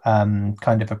this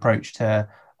kind of approach to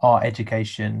art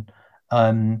education?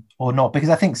 Or not? Because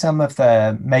I think some of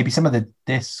the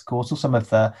discourse or some of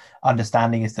the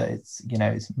understanding is that it's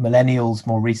millennials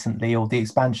more recently, or the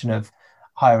expansion of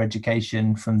higher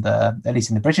education from at least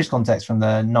in the British context, from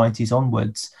the 90s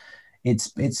onwards.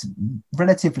 It's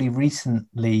relatively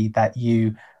recently that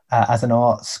you, as an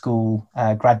art school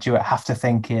graduate, have to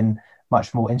think in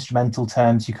much more instrumental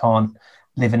terms. You can't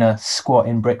live in a squat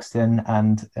in Brixton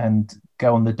and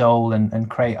go on the dole and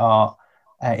create art.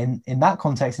 In that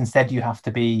context, instead, you have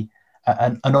to be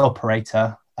an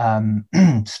operator from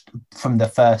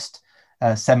the first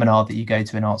seminar that you go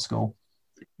to in art school.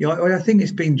 Yeah, I think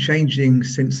it's been changing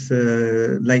since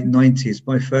the late 90s.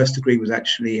 My first degree was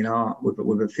actually in art with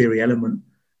a theory element.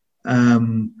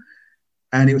 And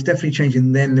it was definitely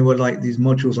changing then. There were like these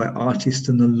modules like Artist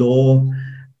and the Law,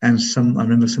 and I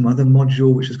remember some other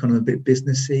module which was kind of a bit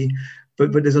businessy.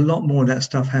 But there's a lot more of that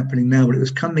stuff happening now. But it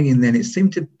was coming in then. It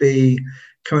seemed to be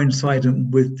coincident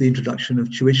with the introduction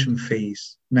of tuition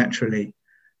fees, naturally.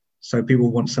 So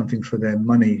people want something for their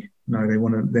money. No, they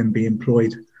want to then be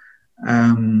employed,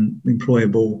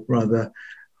 employable rather.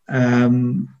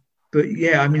 But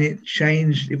yeah, I mean, it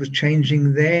changed. It was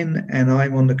changing then, and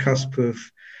I'm on the cusp of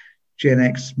Gen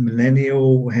X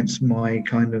millennial, hence my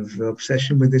kind of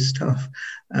obsession with this stuff.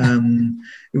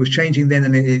 It was changing then,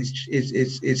 and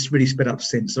it's really sped up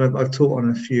since. So I've taught on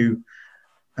a few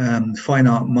fine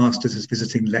art masters as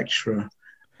visiting lecturer,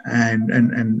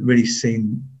 and really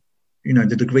seen,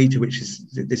 the degree to which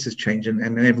this has changed,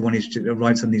 and everyone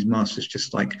arrives on these masters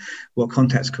just like, what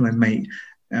contacts can I make?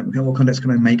 What contacts can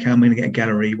I make? How am I going to get a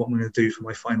gallery? What am I going to do for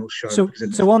my final show?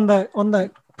 So on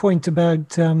that point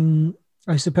about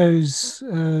I suppose,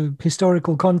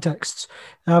 historical contexts.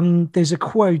 There's a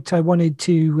quote I wanted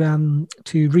to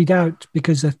read out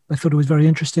because I thought it was very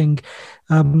interesting,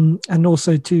 and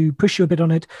also to push you a bit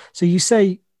on it. So you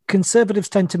say conservatives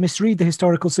tend to misread the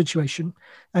historical situation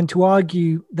and to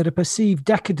argue that a perceived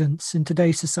decadence in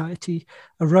today's society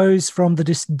arose from the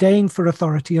disdain for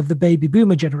authority of the baby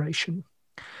boomer generation.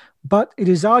 But it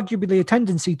is arguably a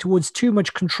tendency towards too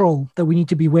much control that we need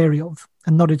to be wary of,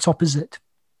 and not its opposite.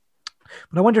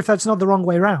 But I wonder if that's not the wrong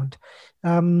way around,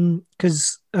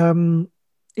 because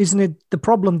isn't it the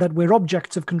problem that we're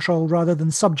objects of control rather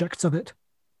than subjects of it?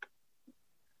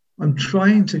 I'm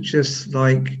trying to just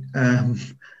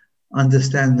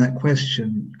understand that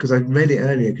question because I read it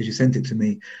earlier because you sent it to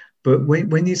me. But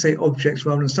when you say objects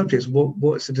rather than subjects,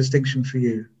 what's the distinction for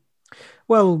you?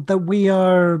 Well, that we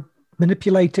are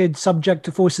manipulated, subject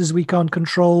to forces we can't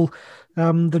control,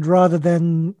 that rather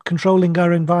than controlling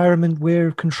our environment,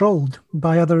 we're controlled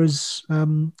by others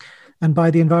and by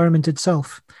the environment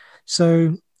itself.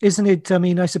 So isn't it, I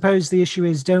mean, I suppose the issue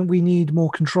is, don't we need more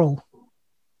control?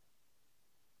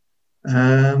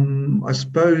 I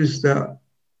suppose that,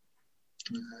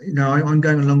 I'm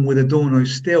going along with Adorno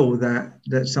still,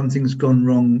 that something's gone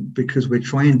wrong because we're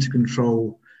trying to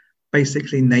control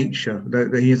basically nature.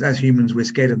 As humans, we're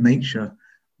scared of nature,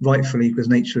 rightfully, because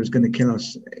nature is going to kill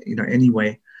us,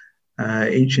 anyway,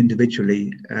 each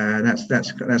individually.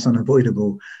 That's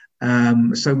unavoidable.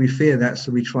 So we fear that,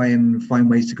 so we try and find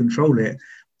ways to control it.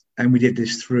 And we did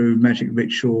this through magic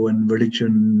ritual and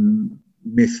religion,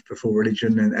 myth before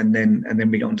religion, and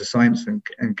then we got onto science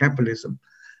and capitalism.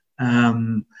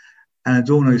 And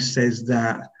Adorno says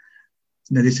that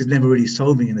this is never really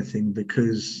solving anything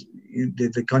because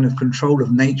the kind of control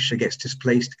of nature gets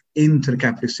displaced into the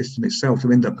capitalist system itself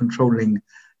to end up controlling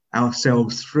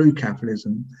ourselves through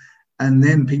capitalism. And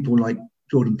then people like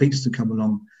Jordan Peterson come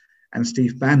along and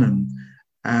Steve Bannon,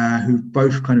 who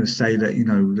both kind of say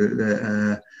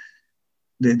that,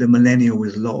 the millennial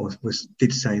was lost,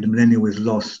 did say the millennial was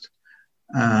lost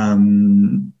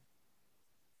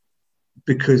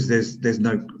because there's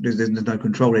no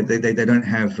control. They don't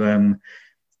have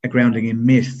a grounding in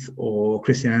myth or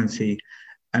Christianity,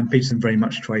 and Peterson very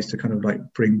much tries to kind of like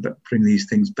bring these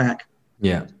things back.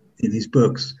 Yeah, in his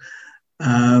books,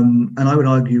 and I would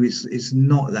argue it's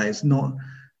not that. It's not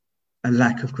a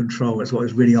lack of control. That's what I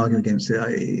was really arguing against.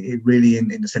 It really, in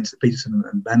the sense that Peterson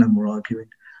and Bannon were arguing,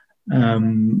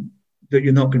 that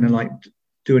you're not going to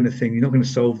do anything. You're not going to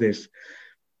solve this.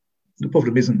 The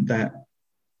problem isn't that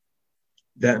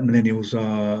millennials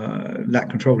lack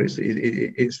control.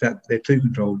 It's that they're too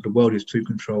controlled. The world is too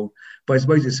controlled. But I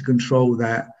suppose it's a control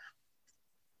that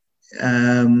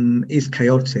is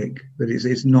chaotic. That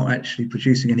it's not actually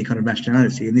producing any kind of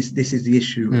rationality. And this is the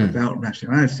issue about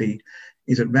rationality: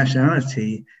 is that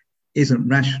rationality isn't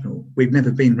rational. We've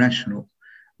never been rational.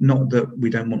 Not that we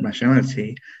don't want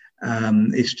rationality.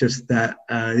 It's just that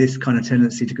this kind of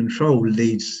tendency to control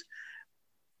leads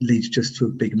just to a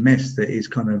big mess that is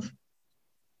kind of,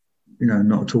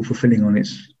 not at all fulfilling on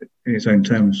its own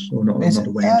terms, or not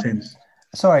the way it intends.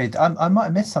 Sorry, I might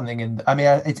have missed something.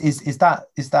 Is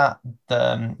that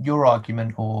your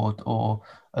argument or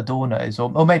Adorno's,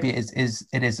 or maybe it is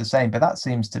the same? But that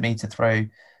seems to me to throw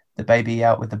the baby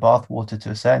out with the bathwater to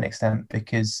a certain extent,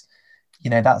 because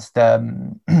that's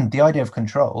the idea of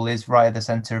control is right at the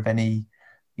center of any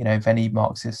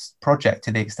Marxist project,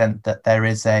 to the extent that there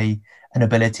is an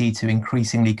ability to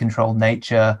increasingly control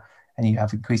nature. And you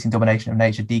have increasing domination of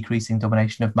nature, decreasing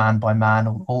domination of man by man,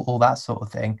 all that sort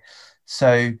of thing. So,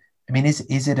 I mean, is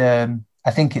it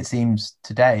I think it seems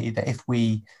today that if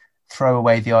we throw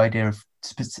away the idea of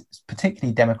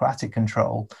particularly democratic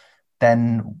control,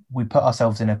 then we put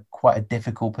ourselves in quite a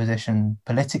difficult position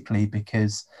politically,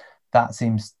 because that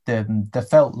seems the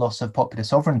felt loss of popular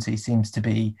sovereignty seems to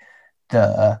be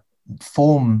the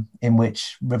form in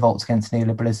which revolts against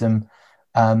neoliberalism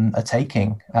are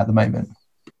taking at the moment.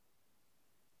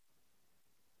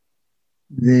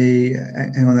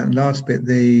 And on that last bit,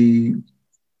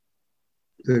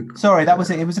 sorry, that was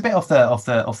it. It was a bit off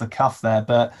the cuff there,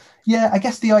 but yeah, I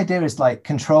guess the idea is like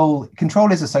control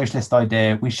is a socialist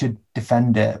idea. We should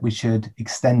defend it. We should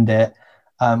extend it.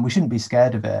 We shouldn't be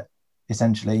scared of it.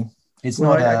 Essentially, it's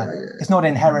not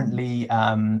inherently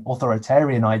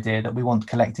authoritarian idea that we want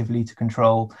collectively to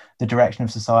control the direction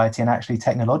of society. And actually,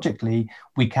 technologically,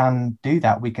 we can do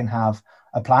that. We can have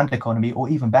a planned economy, or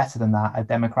even better than that, a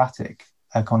democratic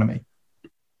economy.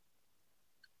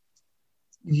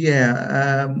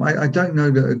 Yeah, I don't know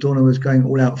that Adorno was going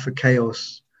all out for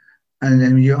chaos. And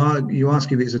then you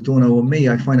ask if it's Adorno or me,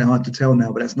 I find it hard to tell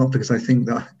now, but that's not because I think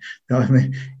that I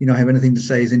mean, I have anything to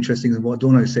say is interesting than what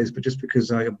Adorno says, but just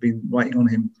because I have been writing on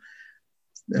him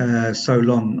so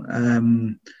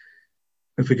long.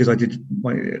 Because I did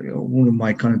all of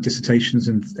my kind of dissertations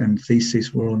and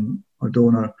theses were on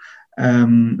Adorno,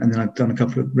 and then I've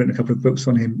written a couple of books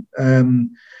on him.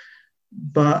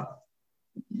 But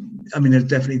I mean, there's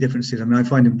definitely differences. I mean, I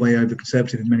find him way over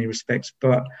conservative in many respects,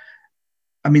 but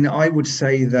I mean, I would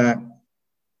say that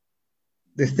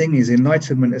the thing is,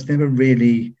 Enlightenment has never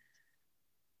really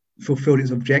fulfilled its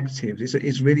objectives.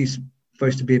 It's really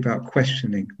supposed to be about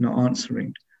questioning, not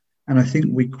answering. And I think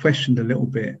we questioned a little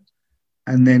bit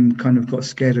and then kind of got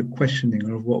scared of questioning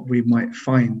or of what we might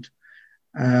find.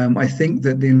 I think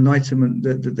that the Enlightenment,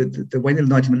 the way the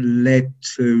Enlightenment led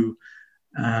to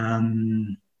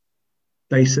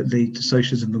basically to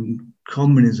socialism and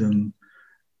communism,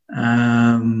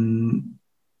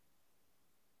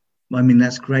 I mean,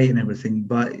 that's great and everything,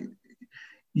 but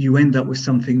you end up with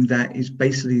something that is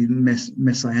basically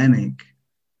messianic.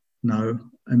 No,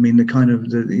 I mean, the kind of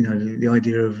the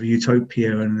idea of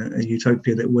utopia and a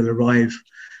utopia that will arrive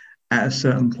at a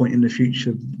certain point in the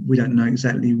future. We don't know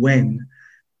exactly when.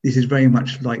 This is very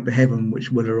much like the heaven,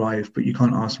 which will arrive, but you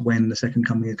can't ask when the second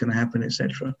coming is going to happen,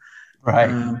 etc. Right.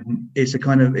 It's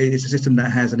a system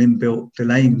that has an inbuilt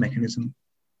delaying mechanism,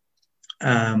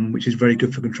 which is very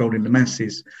good for controlling the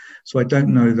masses. So I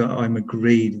don't know that I'm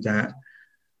agreed that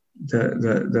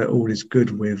all is good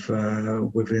with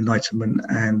Enlightenment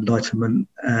and Enlightenment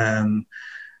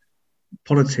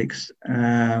politics.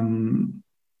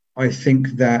 I think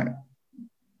that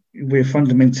we're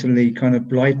fundamentally kind of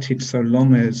blighted so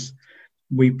long as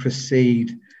we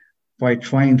proceed by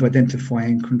trying to identify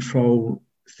and control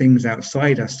things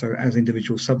outside us. So as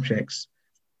individual subjects,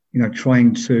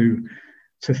 trying to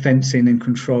fence in and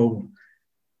control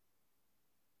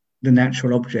the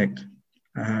natural object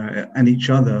and each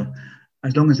other.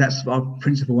 As long as that's our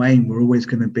principal aim, we're always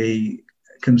going to be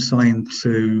consigned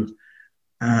to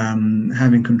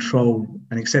having control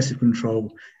and excessive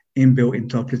control inbuilt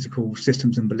into our political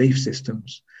systems and belief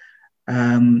systems.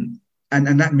 And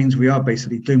that means we are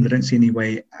basically doomed. I don't see any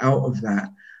way out of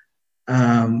that.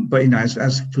 But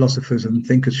as philosophers and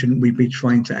thinkers, shouldn't we be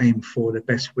trying to aim for the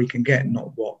best we can get,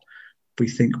 not what we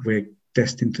think we're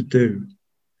destined to do?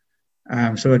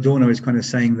 So Adorno is kind of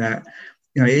saying that,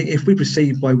 if we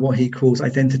proceed by what he calls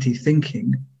identity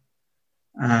thinking,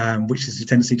 which is the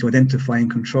tendency to identify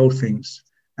and control things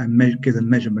and give them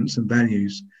measurements and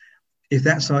values, if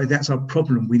that's our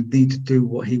problem, we need to do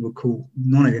what he would call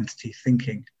non-identity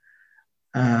thinking,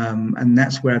 and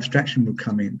that's where abstraction would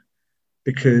come in.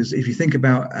 Because if you think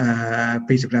about a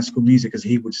piece of classical music, as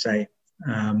he would say,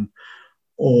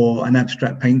 or an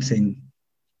abstract painting,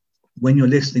 when you're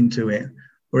listening to it,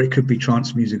 or it could be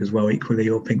trance music as well, equally,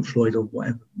 or Pink Floyd or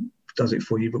whatever does it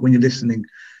for you. But when you're listening,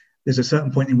 there's a certain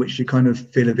point in which you kind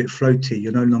of feel a bit floaty.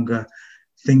 You're no longer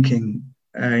thinking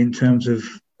in terms of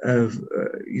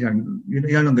you're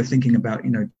no longer thinking about,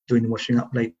 doing the washing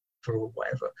up later or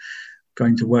whatever,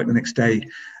 going to work the next day,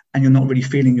 and you're not really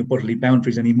feeling your bodily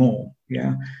boundaries anymore.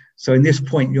 Yeah. So in this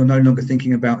point, you're no longer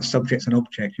thinking about subjects and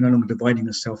objects. You're no longer dividing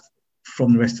yourself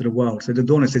from the rest of the world. So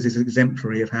Adorno says it's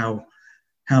exemplary of how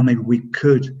maybe we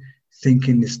could think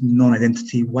in this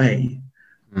non-identity way,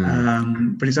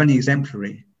 but it's only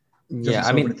exemplary. Yeah,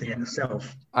 I mean, anything in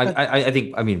itself. I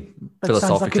think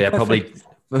philosophically, like I probably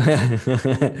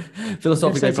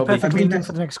philosophically, I probably. Perfect lead in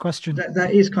for the next question.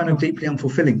 That is kind of deeply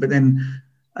unfulfilling. But then,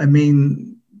 I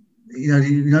mean,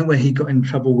 where he got in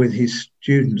trouble with his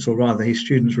students, or rather, his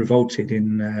students revolted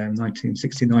in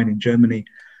 1969 in Germany,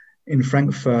 in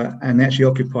Frankfurt, and they actually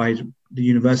occupied the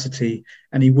university,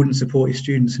 and he wouldn't support his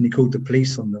students, and he called the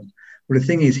police on them. Well, the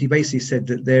thing is, he basically said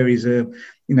that there is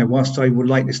whilst I would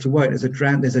like this to work, there's a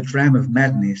dram of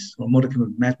madness, or modicum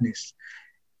of madness,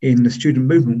 in the student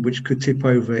movement, which could tip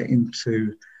over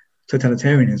into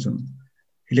totalitarianism.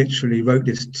 He literally wrote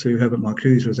this to Herbert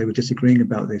Marcuse as they were disagreeing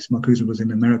about this. Marcuse was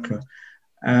in America,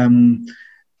 you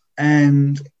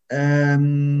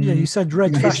said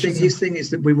red fascism. His thing is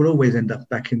that we will always end up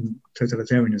back in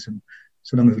totalitarianism,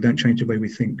 so long as we don't change the way we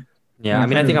think. Yeah, I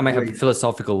think I might have a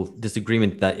philosophical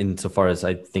disagreement that insofar as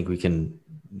I think we can,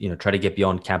 try to get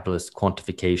beyond capitalist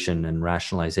quantification and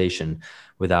rationalization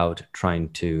without trying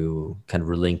to kind of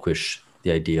relinquish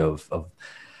the idea of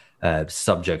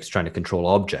subjects trying to control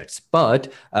objects.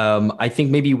 But I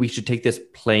think maybe we should take this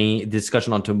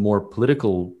discussion onto a more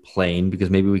political plane, because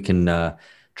maybe we can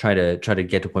try to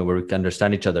get to a point where we can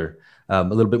understand each other a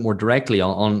little bit more directly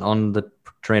on the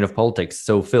terrain of politics.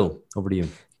 So Phil, over to you.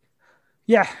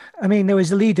 Yeah, I mean, there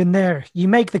was a lead in there. You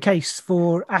make the case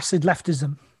for acid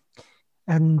leftism.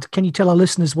 And can you tell our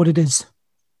listeners what it is?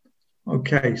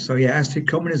 Okay, so yeah, acid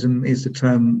communism is the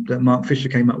term that Mark Fisher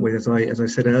came up with, as I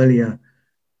said earlier,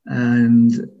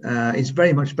 and it's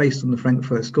very much based on the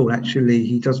Frankfurt School. Actually,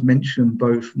 he does mention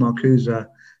both Marcuse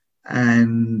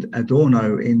and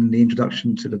Adorno in the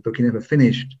introduction to the book He Never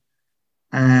Finished,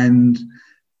 and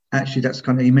actually that's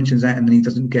kind of, he mentions that and then he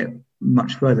doesn't get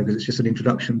much further because it's just an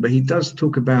introduction. But he does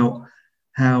talk about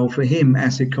how for him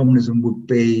acid communism would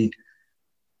be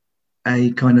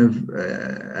a kind of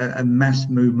a mass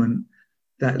movement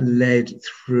that led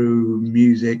through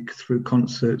music, through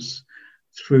concerts,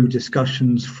 through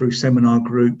discussions, through seminar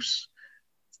groups,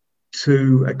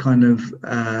 to a kind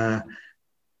of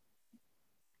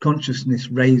consciousness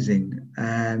raising.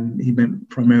 And he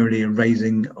meant primarily a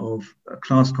raising of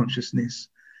class consciousness.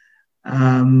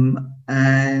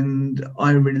 And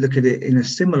I really look at it in a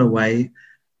similar way.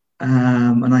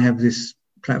 And I have this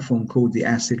platform called the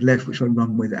Acid Left, which I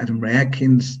run with Adam Ray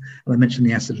Atkins. And I mentioned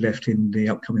the Acid Left in the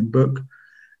upcoming book.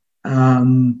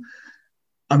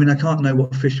 I mean, I can't know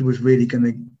what Fisher was really going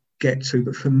to get to,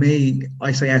 but for me,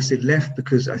 I say acid left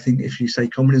because I think if you say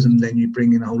communism, then you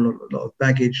bring in a whole lot of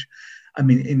baggage. I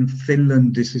mean, in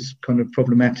Finland, this is kind of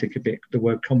problematic a bit, the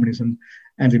word communism,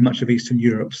 and in much of Eastern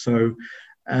Europe. So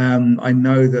I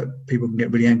know that people can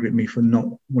get really angry at me for not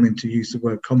wanting to use the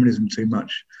word communism too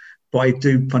much, but I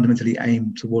do fundamentally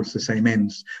aim towards the same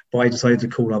ends. But I decided to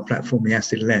call our platform the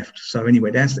Acid Left. So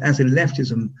anyway, the acid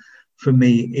leftism for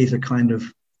me is a kind of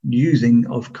using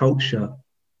of culture,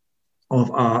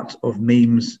 of art, of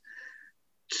memes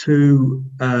to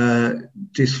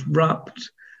disrupt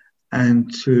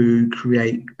and to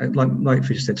create, like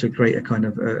Fisher said, to create a kind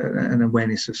of an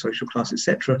awareness of social class,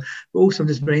 etc. But also I'm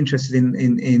just very interested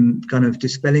in kind of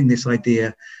dispelling this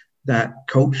idea that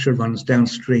culture runs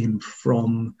downstream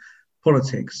from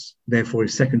politics, therefore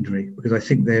is secondary, because I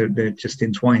think they're just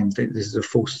entwined. This is a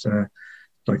false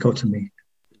dichotomy.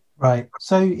 Right.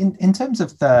 So in terms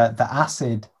of the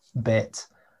acid bit,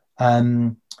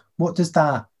 what does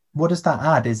that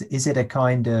add? Is it a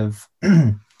kind of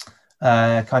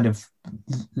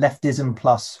leftism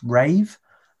plus rave,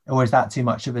 or is that too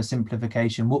much of a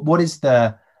simplification? What is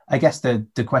the, I guess the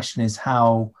question is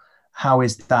how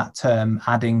is that term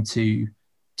adding to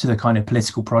the kind of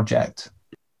political project?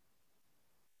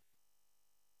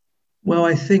 Well,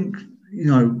 I think,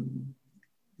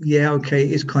 yeah, okay,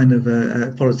 it's kind of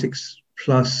a politics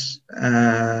plus,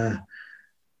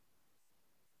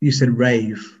 you said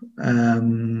rave.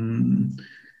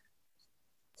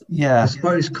 Yeah. I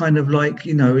suppose kind of like,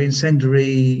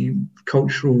 incendiary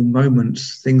cultural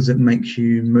moments, things that make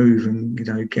you move and,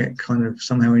 get kind of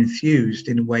somehow infused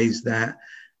in ways that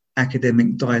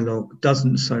academic dialogue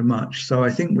doesn't so much. So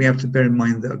I think we have to bear in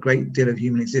mind that a great deal of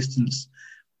human existence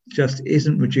just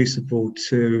isn't reducible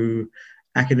to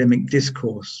academic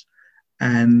discourse,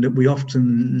 and we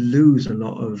often lose a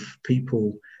lot of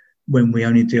people when we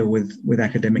only deal with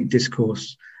academic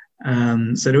discourse.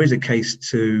 So there is a case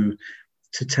to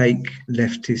take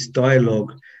leftist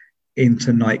dialogue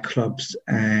into nightclubs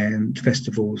and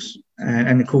festivals,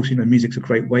 and of course, music's a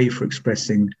great way for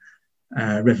expressing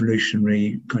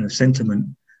revolutionary kind of sentiment.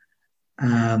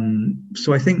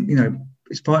 So I think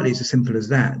it's partly as simple as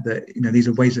that these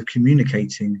are ways of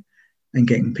communicating and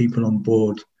getting people on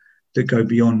board that go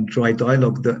beyond dry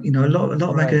dialogue. That a lot of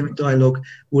Right. Academic dialogue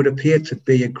would appear to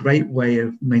be a great way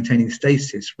of maintaining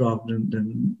stasis rather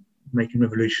than making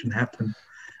revolution happen.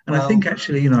 And I think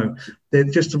actually,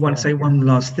 just to say one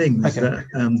last thing is that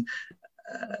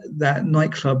that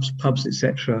nightclubs, pubs,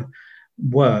 etc.,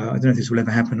 were, I don't know if this will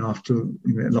ever happen after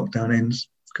lockdown ends,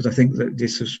 because I think that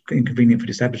this is inconvenient for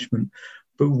the establishment,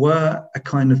 but were a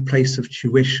kind of place of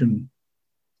tuition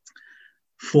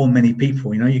for many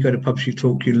people. You go to pubs, you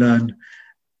talk, you learn.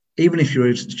 Even if you're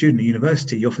a student at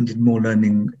university, you often did more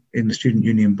learning in the student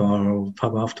union bar or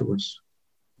pub afterwards.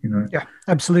 Yeah,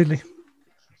 absolutely.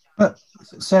 But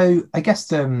so I guess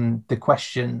the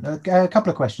question, a couple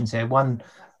of questions here. One,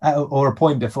 or a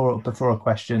point before a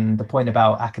question, the point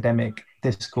about academic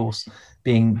discourse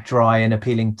being dry and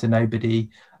appealing to nobody.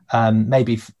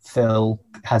 Maybe Phil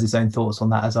has his own thoughts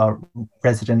on that as our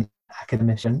resident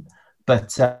academician.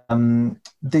 But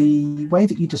the way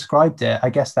that you described it, I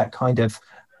guess that kind of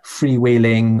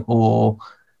freewheeling or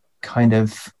kind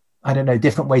of, I don't know,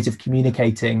 different ways of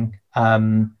communicating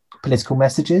political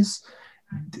messages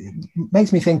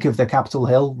makes me think of the Capitol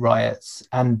Hill riots.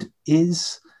 And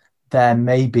is there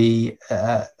maybe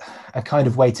a kind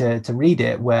of way to read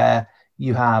it where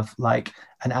you have like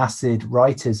an acid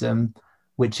rightism,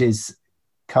 which is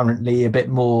currently a bit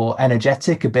more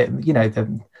energetic, a bit,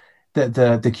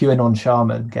 the QAnon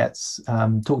shaman gets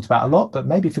talked about a lot, but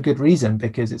maybe for good reason,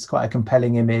 because it's quite a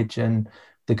compelling image, and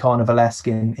the carnivalesque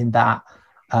in that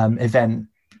event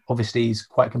obviously is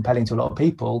quite compelling to a lot of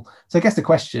people. So I guess the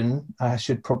question, I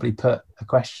should probably put a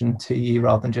question to you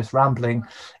rather than just rambling,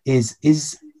 is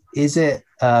it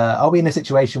are we in a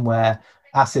situation where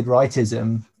acid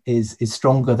rightism is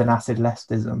stronger than acid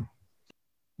leftism?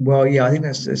 Well, yeah, I think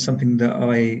that's something that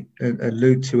I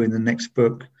allude to in the next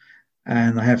book,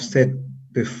 and I have said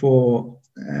before.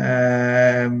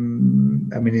 I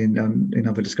mean, in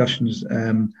other discussions,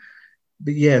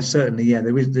 but yeah, certainly, yeah,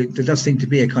 there does seem to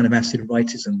be a kind of acid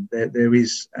rightism. There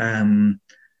is a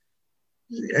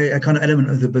kind of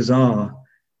element of the bizarre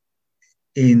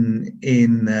in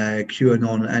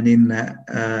QAnon and in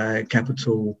that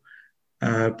Capitol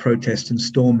protest and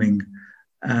storming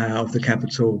of the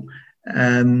Capitol.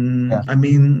 I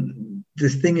mean, the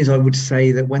thing is, I would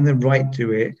say that when the right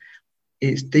do it,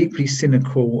 it's deeply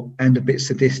cynical and a bit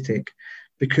sadistic,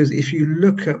 because if you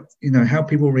look at, how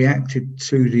people reacted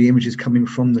to the images coming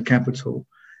from the Capitol,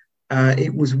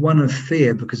 it was one of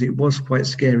fear, because it was quite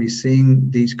scary seeing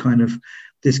this kind of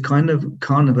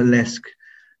carnivalesque,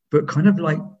 but kind of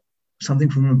like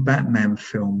something from a Batman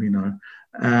film,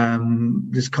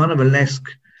 this carnivalesque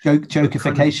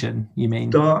jokification, kind of, you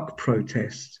mean? Dark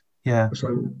protest. Yeah. So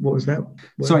what was that?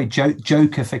 Sorry,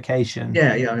 jokification.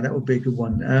 Yeah, that would be a good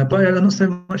one. But I'm not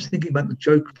so much thinking about the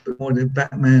joke, but more the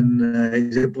Batman.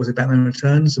 Was it Batman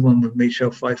Returns, the one with Michelle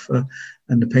Pfeiffer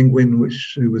and the Penguin?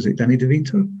 Who was it? Danny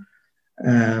DeVito.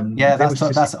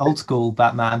 That's old school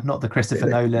Batman, not the Christopher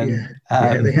Nolan.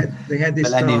 They had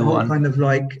this whole kind of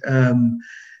like kind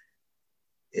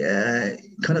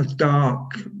of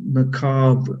dark,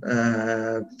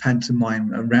 macabre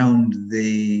pantomime around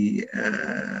the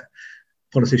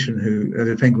politician who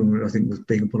the Penguin, I think, was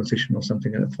being a politician or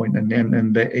something at a point,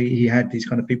 and he had these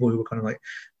kind of people who were kind of like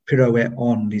pirouette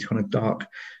on these kind of dark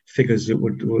figures that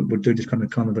would do this kind of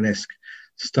carnivalesque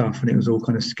stuff, and it was all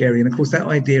kind of scary. And of course, that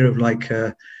idea of like,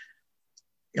 I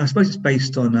suppose it's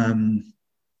based on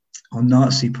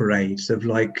Nazi parades, of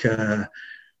like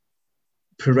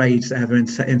parades that have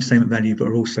entertainment value but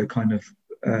are also kind of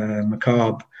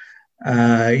macabre.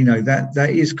 That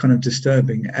is kind of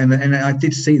disturbing, and I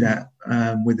did see that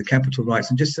with the Capitol riots,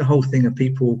 and just the whole thing of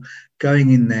people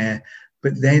going in there,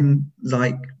 but then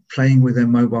like playing with their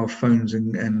mobile phones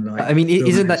and like. I mean,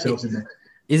 isn't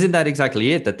that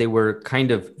exactly it? That they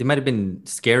might have been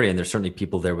scary, and there's certainly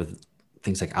people there with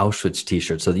things like Auschwitz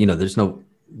T-shirts. So there's no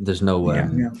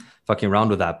fucking around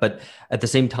with that. But at the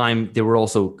same time, they were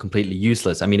also completely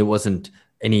useless. I mean, it wasn't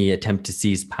any attempt to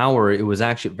seize power. It was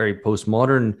actually a very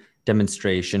postmodern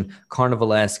demonstration,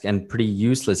 carnivalesque, and pretty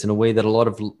useless in a way that a lot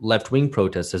of left-wing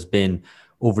protests has been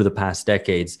over the past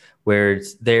decades, where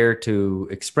it's there to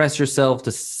express yourself,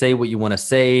 to say what you want to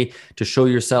say, to show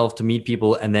yourself, to meet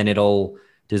people, and then it all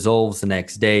dissolves the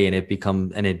next day,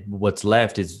 and what's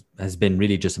left has been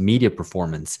really just a media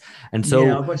performance. And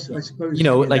so, I suppose,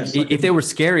 if they were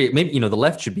scary, maybe the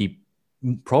left should be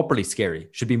properly scary,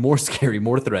 should be more scary,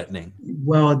 more threatening.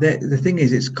 Well, the thing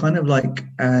is, it's kind of like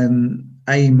an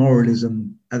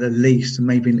amoralism at the least, and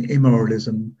maybe an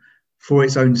immoralism for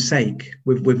its own sake,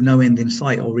 with no end in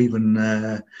sight or even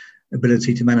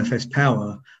ability to manifest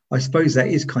power. I suppose that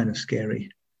is kind of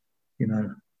scary,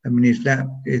 I mean, if that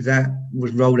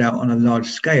was rolled out on a large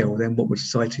scale, then what would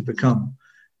society become?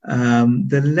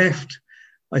 The left,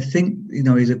 I think,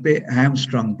 is a bit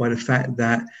hamstrung by the fact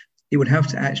that it would have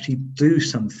to actually do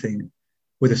something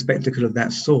with a spectacle of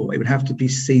that sort. It would have to be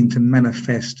seen to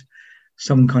manifest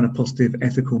some kind of positive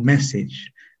ethical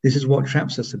message. This is what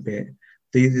traps us a bit.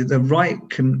 The right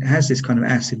has this kind of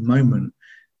acid moment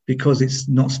because it's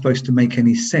not supposed to make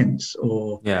any sense,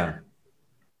 or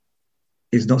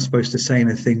is not supposed to say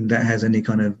anything that has any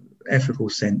kind of ethical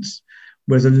sense,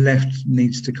 whereas the left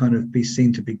needs to kind of be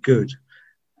seen to be good.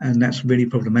 And that's really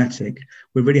problematic.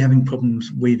 We're really having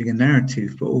problems weaving a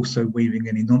narrative, but also weaving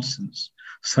any nonsense.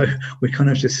 So we're kind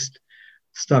of just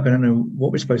stuck. I don't know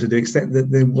what we're supposed to do, except that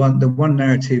the one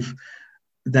narrative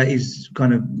that is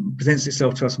kind of presents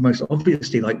itself to us most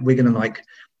obviously, like we're going to like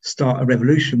start a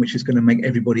revolution which is going to make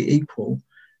everybody equal.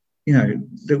 And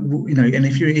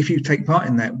if you take part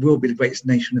in that, we'll be the greatest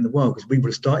nation in the world because we would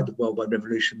have started the worldwide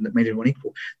revolution that made everyone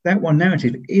equal. That one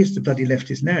narrative is the bloody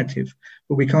leftist narrative,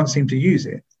 but we can't seem to use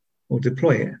it or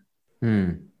deploy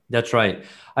it. That's right.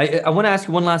 I want to ask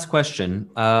you one last question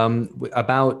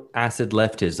about acid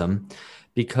leftism,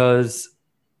 because,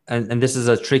 and this is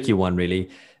a tricky one really,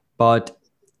 but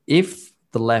if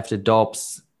the left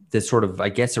adopts this sort of, I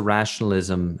guess,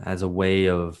 irrationalism as a way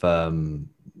of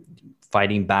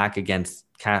fighting back against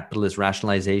capitalist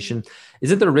rationalization,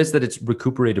 isn't there a risk that it's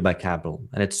recuperated by capital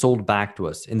and it's sold back to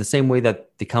us in the same way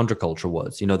that the counterculture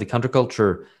was? The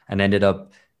counterculture and ended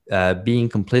up being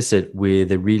complicit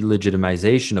with a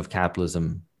re-legitimization of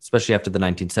capitalism, especially after the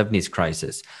 1970s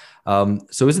crisis.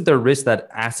 So isn't there a risk that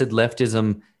acid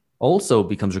leftism also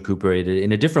becomes recuperated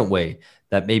in a different way,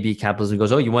 that maybe capitalism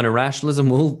goes, oh, you want a rationalism?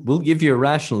 We'll give you a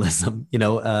rationalism,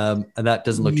 and that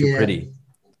doesn't look too pretty.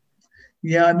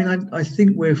 Yeah, I mean, I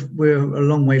think we're a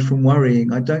long way from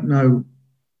worrying. I don't know.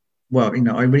 Well,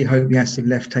 I really hope the acid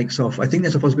left takes off. I think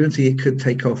there's a possibility it could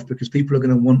take off because people are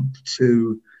going to want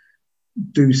to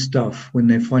do stuff when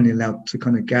they're finally allowed to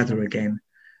kind of gather again.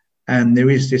 And there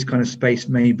is this kind of space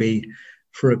maybe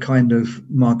for a kind of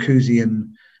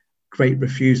Marcusean great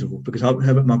refusal, because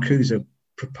Herbert Marcuse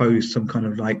proposed some kind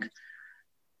of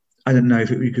I don't know if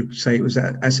you could say it was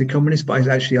acid communist, but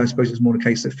actually I suppose it's more the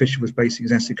case that Fisher was basing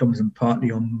his acid communism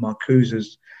partly on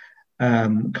Marcuse's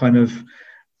kind of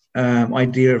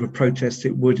idea of a protest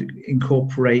that would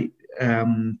incorporate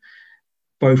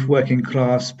both working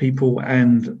class people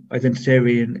and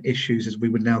identitarian issues, as we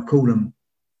would now call them,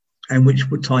 and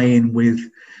which would tie in with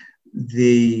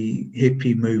the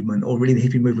hippie movement, or really the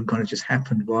hippie movement kind of just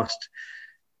happened whilst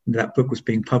that book was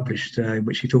being published, in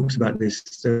which he talks about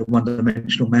this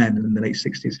one-dimensional man in the late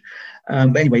 60s.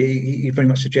 But anyway, he very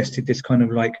much suggested this kind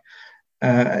of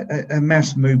a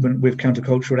mass movement with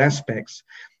countercultural aspects.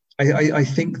 I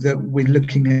think that we're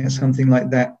looking at something like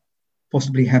that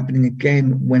possibly happening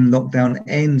again when lockdown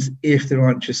ends, if there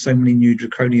aren't just so many new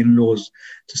draconian laws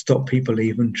to stop people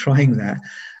even trying that.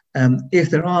 If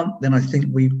there aren't, then I think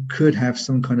we could have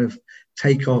some kind of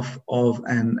takeoff of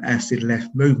an acid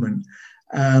left movement.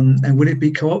 And would it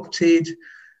be co-opted?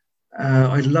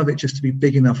 I'd love it just to be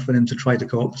big enough for them to try to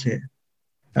co-opt it.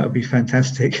 That would be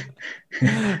fantastic.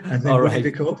 And then would it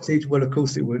be co-opted? Well, of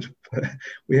course it would. But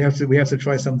we have to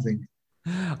try something.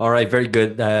 All right, very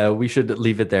good. We should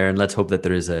leave it there, and let's hope that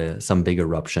there is some big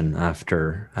eruption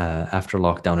after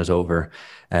lockdown is over,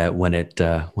 when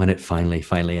it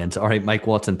finally ends. All right, Mike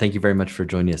Watson, thank you very much for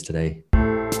joining us today.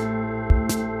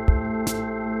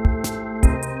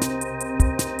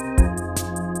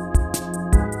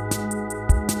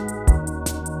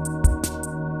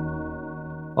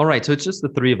 All right, so it's just the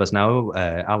three of us now,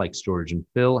 Alex, George, and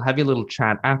Phil, having a little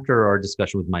chat after our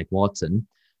discussion with Mike Watson.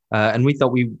 And we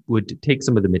thought we would take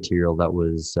some of the material that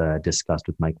was discussed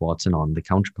with Mike Watson on the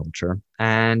counterculture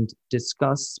and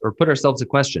discuss or put ourselves a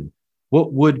question.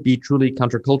 What would be truly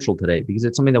countercultural today? Because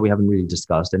it's something that we haven't really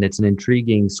discussed, and it's an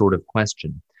intriguing sort of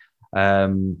question. A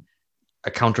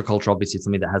counterculture, obviously, is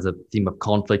something that has a theme of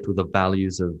conflict with the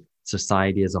values of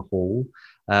society as a whole.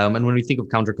 And when we think of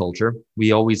counterculture,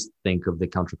 we always think of the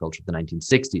counterculture of the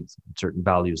 1960s, certain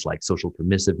values like social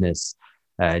permissiveness,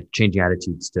 changing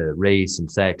attitudes to race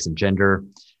and sex and gender,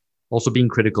 also being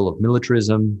critical of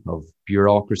militarism, of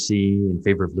bureaucracy, in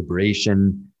favor of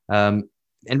liberation,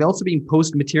 and also being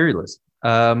post-materialist.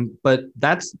 But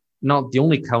that's not the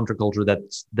only counterculture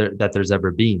that there's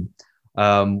ever been.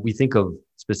 We think of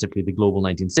specifically the global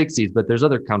 1960s, but there's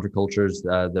other countercultures,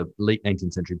 the late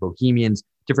 19th century bohemians,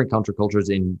 different countercultures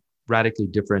in radically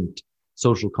different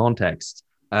social contexts.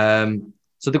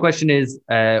 So the question is,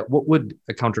 what would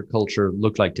a counterculture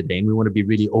look like today? And we want to be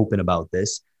really open about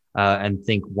this and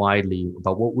think widely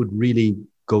about what would really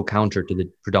go counter to the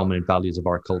predominant values of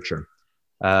our culture.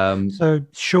 So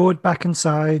short back and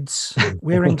sides,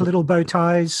 wearing little bow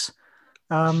ties.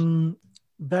 That's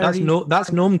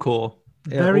normcore.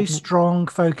 Very strong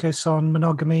focus on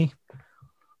monogamy.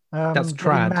 That's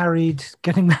trad.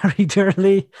 Getting married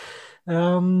early.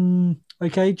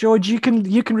 Okay, George, you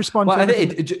can respond. Well,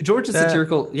 George's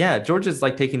satirical. Yeah, George is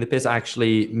like taking the piss.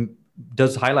 Actually,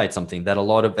 does highlight something that a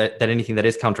lot of that anything that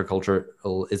is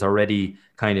countercultural is already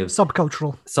kind of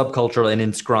subcultural and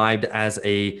inscribed as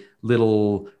a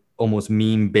little almost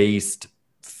meme-based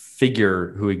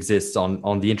figure who exists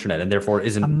on the internet and therefore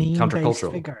isn't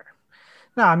countercultural. Figure.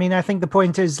 No, I mean, I think the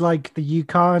point is that you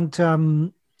can't.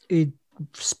 It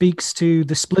speaks to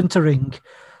the splintering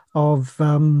of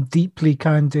deeply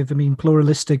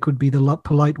pluralistic would be the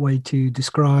polite way to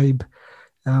describe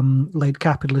late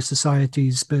capitalist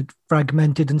societies, but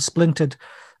fragmented and splintered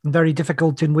and very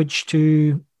difficult in which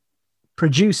to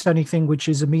produce anything which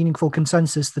is a meaningful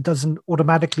consensus that doesn't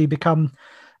automatically become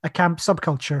a camp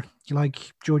subculture. Like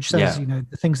George says,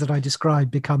 the things that I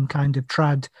described become kind of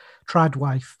trad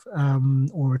wife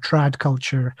or trad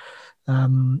culture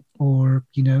or,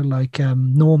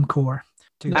 normcore.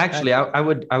 Actually, I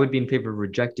would be in favor of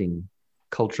rejecting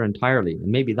culture entirely, and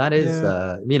maybe that is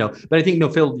but I think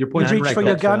Phil, your point is reach correct. for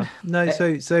your gun. No,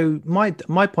 so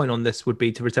my point on this would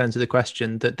be to return to the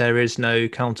question that there is no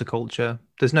counterculture.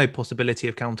 There's no possibility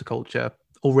of counterculture.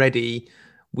 Already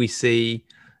we see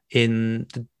in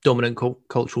the dominant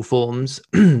cultural forms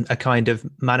a kind of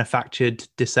manufactured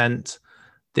dissent,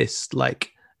 this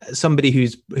like somebody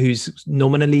who's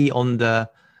nominally on the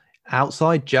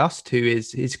outside, just who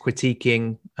is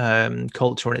critiquing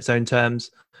culture on its own terms,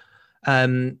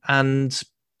 and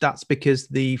that's because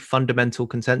the fundamental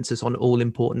consensus on all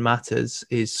important matters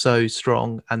is so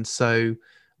strong and so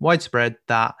widespread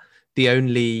that the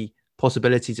only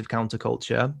possibilities of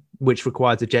counterculture, which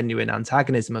requires a genuine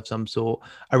antagonism of some sort,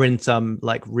 are in some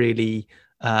like really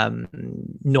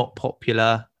not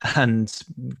popular and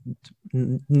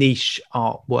niche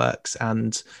artworks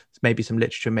and maybe some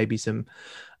literature, maybe some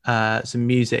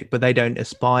music, but they don't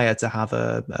aspire to have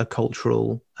a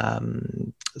cultural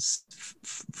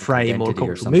frame or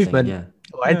cultural movement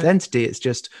or identity. It's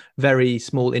just very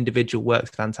small individual works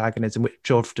of antagonism,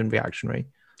 which are often reactionary.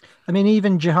 I mean,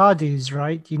 even jihadis,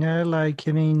 right?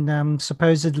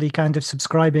 Supposedly kind of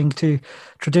subscribing to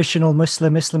traditional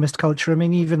Islamist culture. I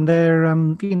mean, even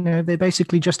they're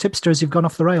basically just hipsters who've gone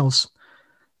off the rails.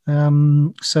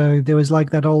 So there was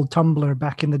like that old Tumblr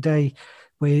back in the day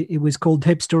where it was called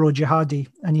hipster or jihadi,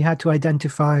 and you had to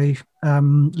identify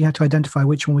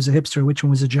which one was a hipster, which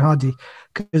one was a jihadi,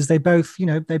 because they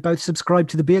both subscribed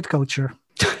to the beard culture.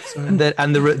 So. and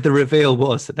the reveal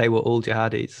was that they were all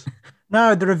jihadis.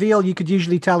 No, the reveal, you could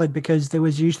usually tell it because there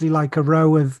was usually like a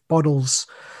row of bottles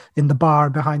in the bar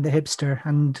behind the hipster,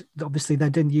 and obviously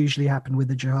that didn't usually happen with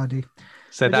the jihadi.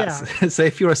 So so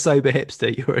if you're a sober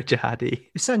hipster, you're a jihadi.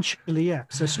 Essentially, yeah.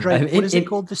 So straight. What is it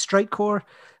called? The straight core.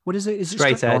 What is it? Is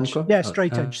straight it straight edge? Yeah,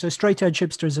 straight edge. So straight edge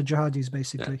hipsters are jihadis,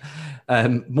 basically.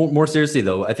 Yeah. More seriously,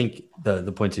 though, I think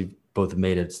the points you both have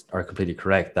made are completely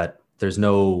correct. That there's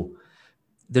not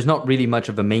really much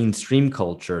of a mainstream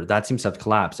culture. That seems to have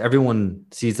collapsed. Everyone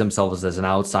sees themselves as an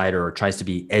outsider or tries to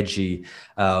be edgy.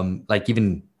 Like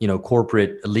even,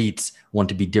 corporate elites want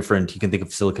to be different. You can think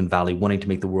of Silicon Valley wanting to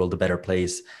make the world a better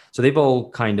place. So they've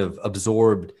all kind of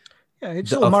absorbed a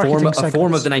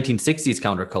form of the 1960s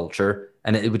counterculture,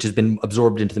 which has been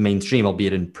absorbed into the mainstream,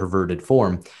 albeit in perverted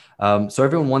form. So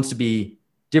everyone wants to be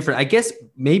different. I guess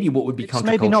maybe what would be countercultural.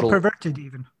 Maybe not perverted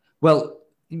even. Well,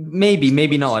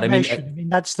 maybe not. I mean,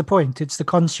 that's the point. It's the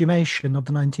consummation of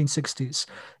the 1960s.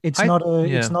 It's not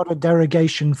a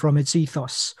derogation from its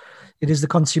ethos. It is the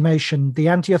consummation. The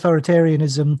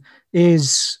anti-authoritarianism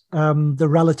is the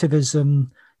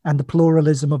relativism and the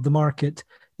pluralism of the market,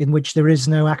 in which there is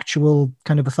no actual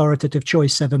kind of authoritative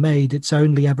choice ever made. It's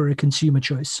only ever a consumer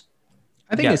choice.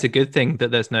 I think it's a good thing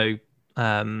that there's no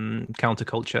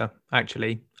counterculture.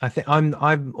 Actually, I think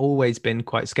I've always been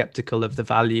quite skeptical of the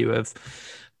value of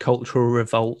cultural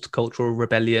revolt, cultural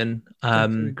rebellion.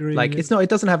 It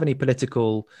doesn't have any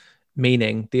political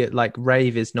meaning.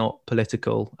 Rave is not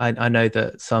political. I know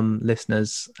that some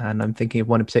listeners, and I'm thinking of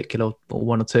one in particular or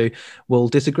one or two, will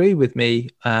disagree with me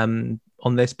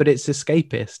on this, but it's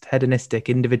escapist, hedonistic,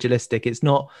 individualistic. It's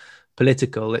not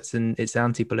political. It's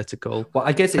anti-political. Well,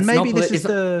 I guess it's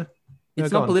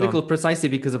not political precisely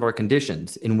because of our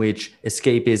conditions in which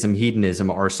escapism, hedonism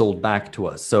are sold back to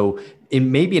us. So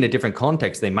maybe in a different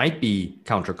context, they might be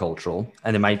countercultural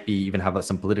and they might be even have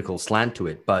some political slant to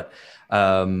it. But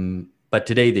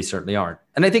today they certainly aren't.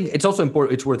 And I think it's also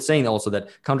important. It's worth saying also that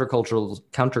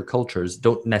countercultures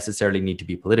don't necessarily need to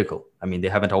be political. I mean, they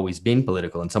haven't always been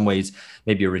political. In some ways,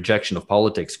 maybe a rejection of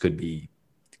politics could be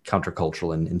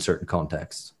countercultural in certain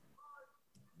contexts.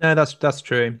 No, that's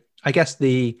true. I guess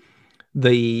the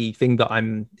thing that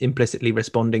I'm implicitly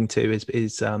responding to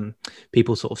is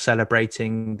people sort of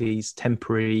celebrating these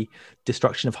temporary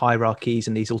destruction of hierarchies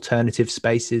and these alternative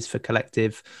spaces for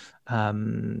collective,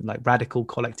 like radical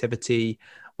collectivity,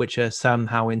 which are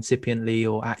somehow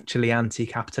incipiently or actually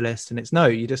anti-capitalist. And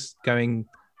you're just going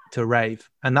to rave,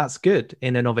 and that's good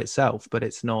in and of itself, but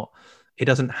it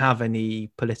doesn't have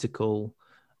any political,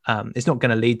 it's not going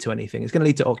to lead to anything. It's going to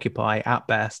lead to Occupy at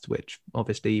best, which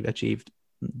obviously achieved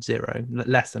zero,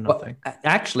 less than nothing. Well,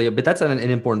 actually, but that's an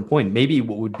important point. Maybe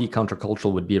what would be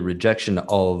countercultural would be a rejection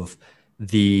of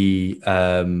the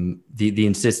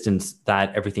insistence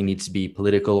that everything needs to be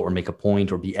political or make a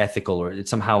point or be ethical or it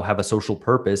somehow have a social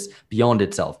purpose beyond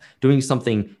itself. Doing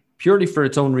something purely for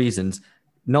its own reasons,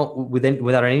 not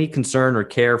without any concern or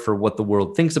care for what the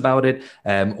world thinks about it,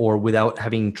 or without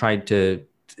having tried to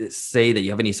say that you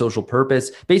have any social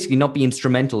purpose, basically not be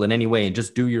instrumental in any way and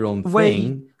just do your own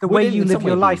thing. The way you live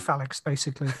your life, Alex,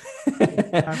 basically.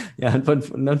 Yeah,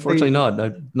 unfortunately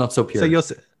not so pure.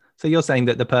 So you're saying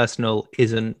that the personal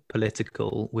isn't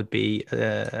political would be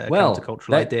a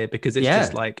countercultural idea because it's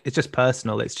just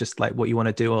personal. It's just like what you want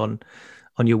to do on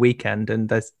your weekend, and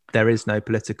there is no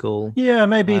political. Yeah,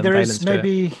 maybe there is.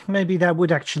 Maybe that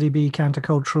would actually be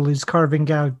countercultural. Is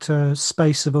carving out a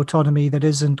space of autonomy that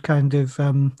isn't kind of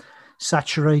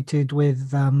saturated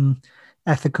with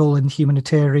ethical and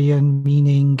humanitarian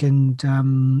meaning, and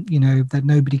that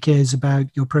nobody cares about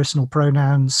your personal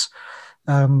pronouns.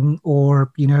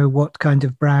 Or what kind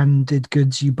of branded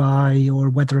goods you buy, or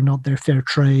whether or not they're fair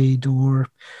trade, or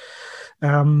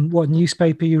what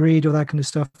newspaper you read, or that kind of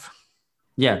stuff.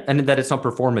 Yeah, and that it's not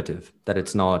performative, that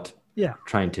it's not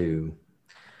trying to.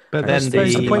 But then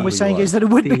the point we're saying is that it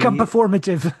would become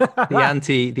performative.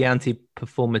 the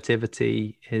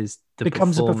anti-performativity is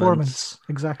becomes a performance.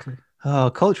 Exactly.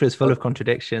 Oh, culture is full of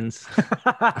contradictions,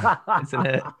 isn't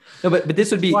it? No, but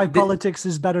this would be why politics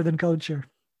is better than culture.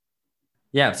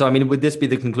 Yeah. So, I mean, would this be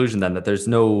the conclusion then, that there's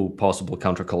no possible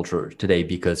counterculture today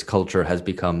because culture has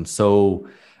become so,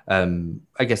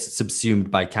 I guess,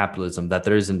 subsumed by capitalism that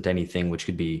there isn't anything which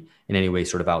could be in any way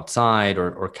sort of outside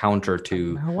or counter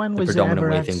to the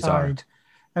predominant way things are?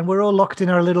 And we're all locked in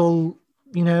our little,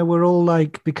 we're all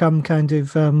like become kind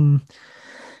of,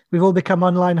 we've all become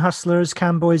online hustlers,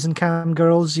 cam boys and cam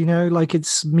girls, like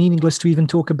it's meaningless to even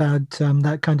talk about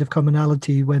that kind of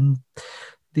commonality when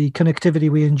the connectivity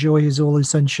we enjoy is all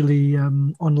essentially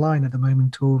online at the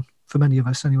moment, or for many of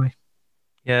us anyway.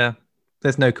 Yeah,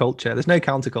 there's no culture. There's no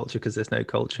counterculture because there's no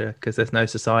culture, because there's no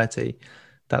society.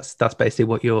 That's basically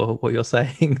what you're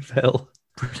saying, Phil.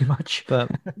 Pretty much.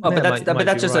 But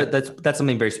that's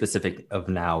something very specific of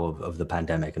now of the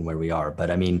pandemic and where we are. But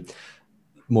I mean,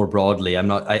 more broadly,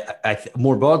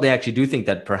 more broadly, I actually do think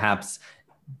that perhaps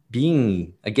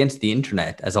being against the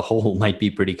internet as a whole might be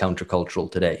pretty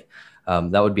countercultural today.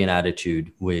 That would be an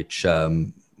attitude which,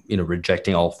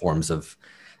 rejecting all forms of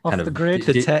off kind the of grid,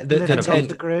 the Ted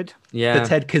grid, the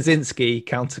Ted Kaczynski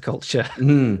counterculture.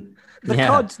 The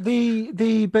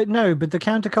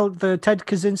counterculture, the Ted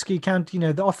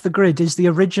Kaczynski the off the grid is the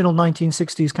original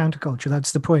 1960s counterculture.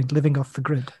 That's the point, living off the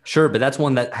grid. Sure, but that's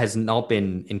one that has not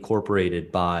been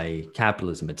incorporated by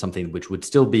capitalism. It's something which would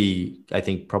still be, I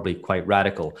think, probably quite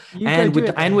radical, and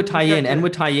would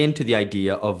tie into the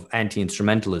idea of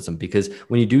anti-instrumentalism, because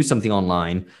when you do something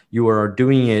online, you are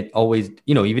doing it always,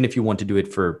 even if you want to do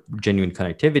it for genuine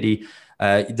connectivity.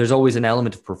 There's always an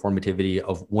element of performativity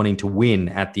of wanting to win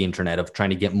at the internet, of trying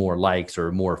to get more likes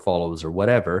or more follows or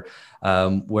whatever,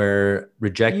 where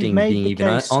rejecting being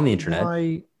even on the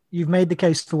internet. You've made the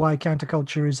case for why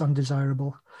counterculture is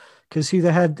undesirable, because who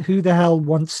the hell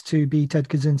wants to be Ted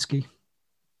Kaczynski?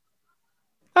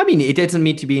 I mean, it doesn't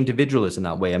mean to be individualist in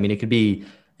that way. I mean, it could be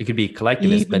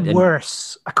collectivist, even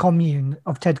worse. A commune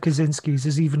of Ted Kaczynskis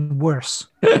is even worse.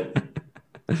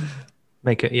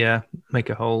 Make a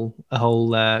whole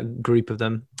group of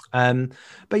them.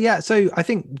 But yeah, so I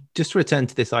think just to return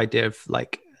to this idea of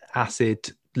like acid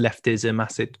leftism,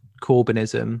 acid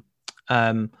Corbynism,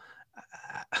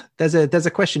 there's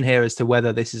a question here as to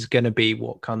whether this is going to be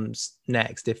what comes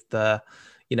next, if the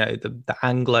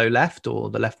Anglo left,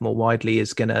 or the left more widely,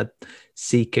 is going to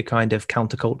seek a kind of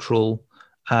countercultural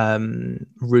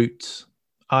route.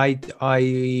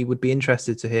 I would be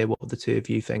interested to hear what the two of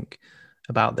you think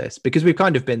about this, because we've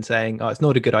kind of been saying, it's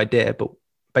not a good idea, but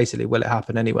basically, will it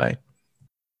happen anyway?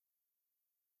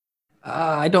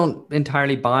 I don't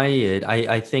entirely buy it.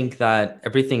 I think that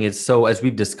everything is so, as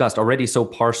we've discussed already, so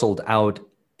parceled out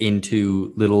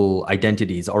into little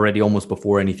identities already almost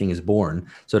before anything is born.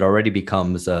 So it already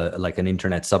becomes like an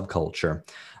internet subculture,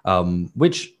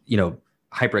 which,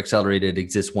 hyper accelerated,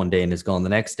 exists one day and is gone the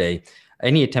next day.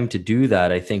 Any attempt to do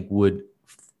that, I think, would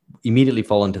immediately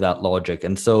fall into that logic.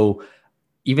 And so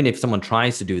even if someone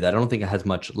tries to do that, I don't think it has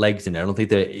much legs in it. I don't think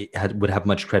that it would have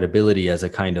much credibility as a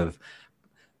kind of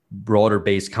broader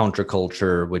based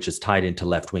counterculture, which is tied into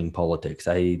left-wing politics.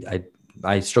 I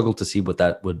struggle to see what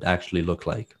that would actually look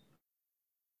like.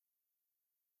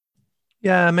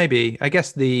 Yeah, maybe. I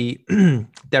guess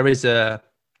there is a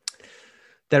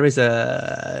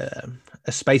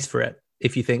space for it,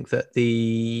 if you think that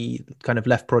the kind of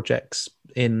left projects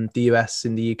in the US,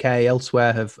 in the UK,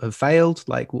 elsewhere have failed.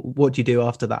 Like, what do you do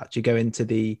after that? Do you go into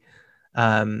the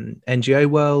NGO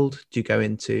world? Do you go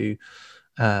into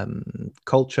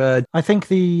culture? I think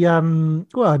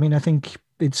I think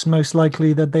it's most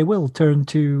likely that they will turn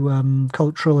to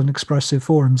cultural and expressive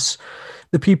forms.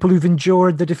 The people who've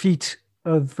endured the defeat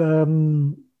of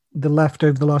the left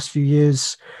over the last few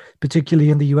years, particularly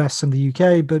in the US and the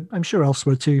UK, but I'm sure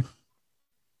elsewhere too.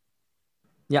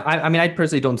 Yeah, I mean, I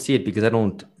personally don't see it, because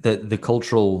the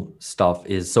cultural stuff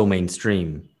is so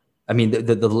mainstream. I mean,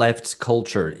 the left's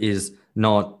culture is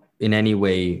not in any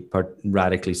way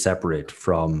radically separate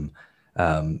from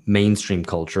mainstream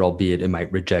culture, albeit it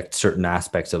might reject certain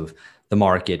aspects of the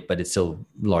market, but it still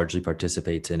largely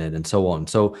participates in it, and so on.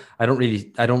 So I don't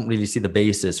really see the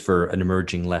basis for an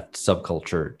emerging left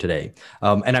subculture today.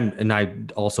 And I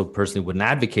also personally wouldn't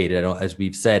advocate it. As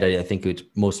we've said, I think it's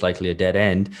most likely a dead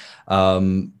end.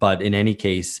 But in any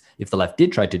case, if the left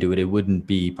did try to do it, it wouldn't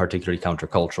be particularly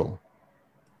countercultural.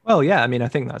 Well, yeah, I mean, I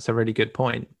think that's a really good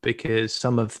point, because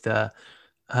some of the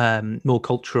more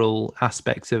cultural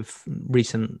aspects of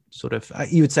recent sort of,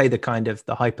 you would say, the kind of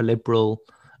the hyperliberal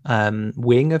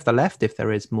wing of the left, if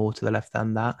there is more to the left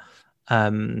than that,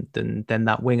 then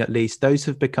that wing, at least, those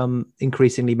have become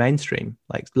increasingly mainstream.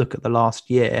 Like, look at the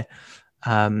last year.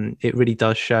 It really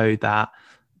does show that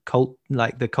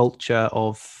the culture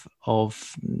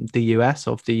of the US,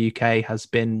 of the UK, has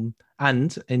been,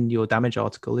 and in your Damage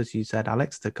article, as you said,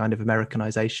 Alex, the kind of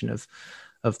Americanization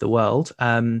of the world.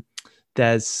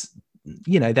 There's,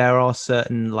 there are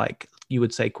certain, like, you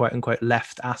would say, quote unquote,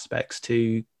 left aspects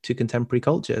to contemporary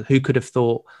culture. Who could have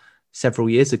thought several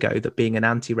years ago that being an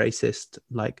anti-racist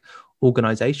like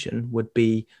organization would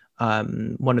be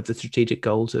one of the strategic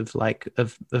goals of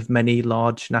many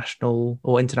large national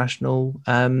or international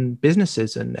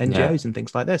businesses and NGOs and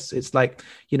things like this? It's like,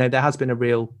 there has been a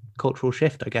real cultural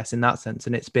shift, I guess, in that sense,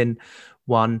 and it's been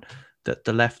one that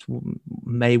the left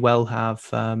may well have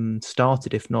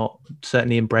started, if not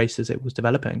certainly embraced as it was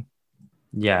developing.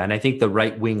 Yeah, and I think the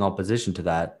right-wing opposition to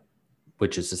that,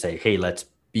 which is to say, hey, let's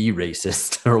be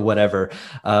racist or whatever,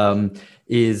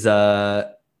 is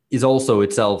also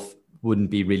itself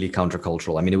wouldn't be really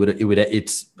countercultural. I mean,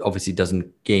 it's obviously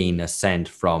doesn't gain assent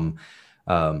from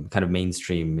kind of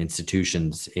mainstream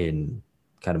institutions in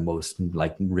kind of most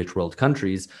like rich world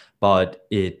countries, but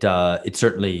it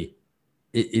certainly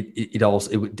it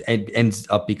ends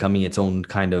up becoming its own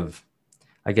kind of,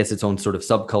 I guess, its own sort of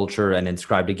subculture, and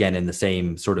inscribed again in the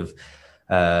same sort of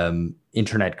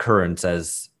internet currents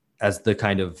as the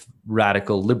kind of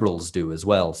radical liberals do as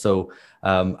well. So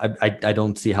I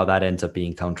don't see how that ends up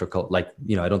being counterculture. Like,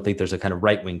 I don't think there's a kind of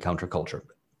right-wing counterculture.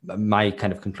 My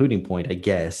kind of concluding point, I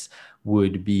guess,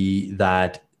 would be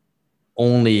that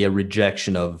only a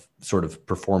rejection of sort of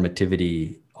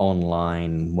performativity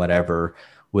online, whatever,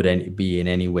 would be in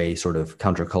any way sort of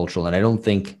countercultural. And I don't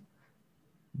think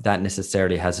that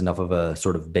necessarily has enough of a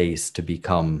sort of base to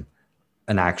become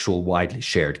an actual widely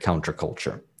shared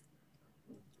counterculture.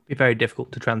 Be very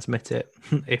difficult to transmit it,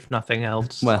 if nothing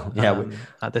else. Well, yeah,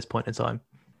 at this point in time.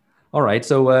 All right,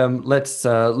 so let's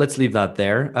leave that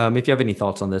there. If you have any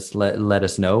thoughts on this, let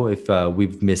us know. If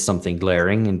we've missed something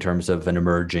glaring in terms of an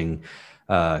emerging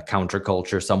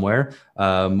counterculture somewhere,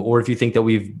 or if you think that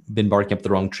we've been barking up the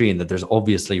wrong tree and that there's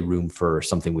obviously room for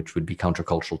something which would be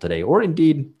countercultural today, or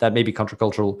indeed that maybe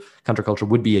counterculture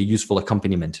would be a useful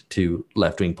accompaniment to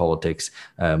left-wing politics.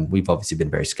 We've obviously been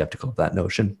very skeptical of that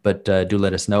notion, but do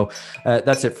let us know.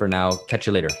 That's it for now. Catch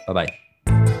you later. Bye-bye.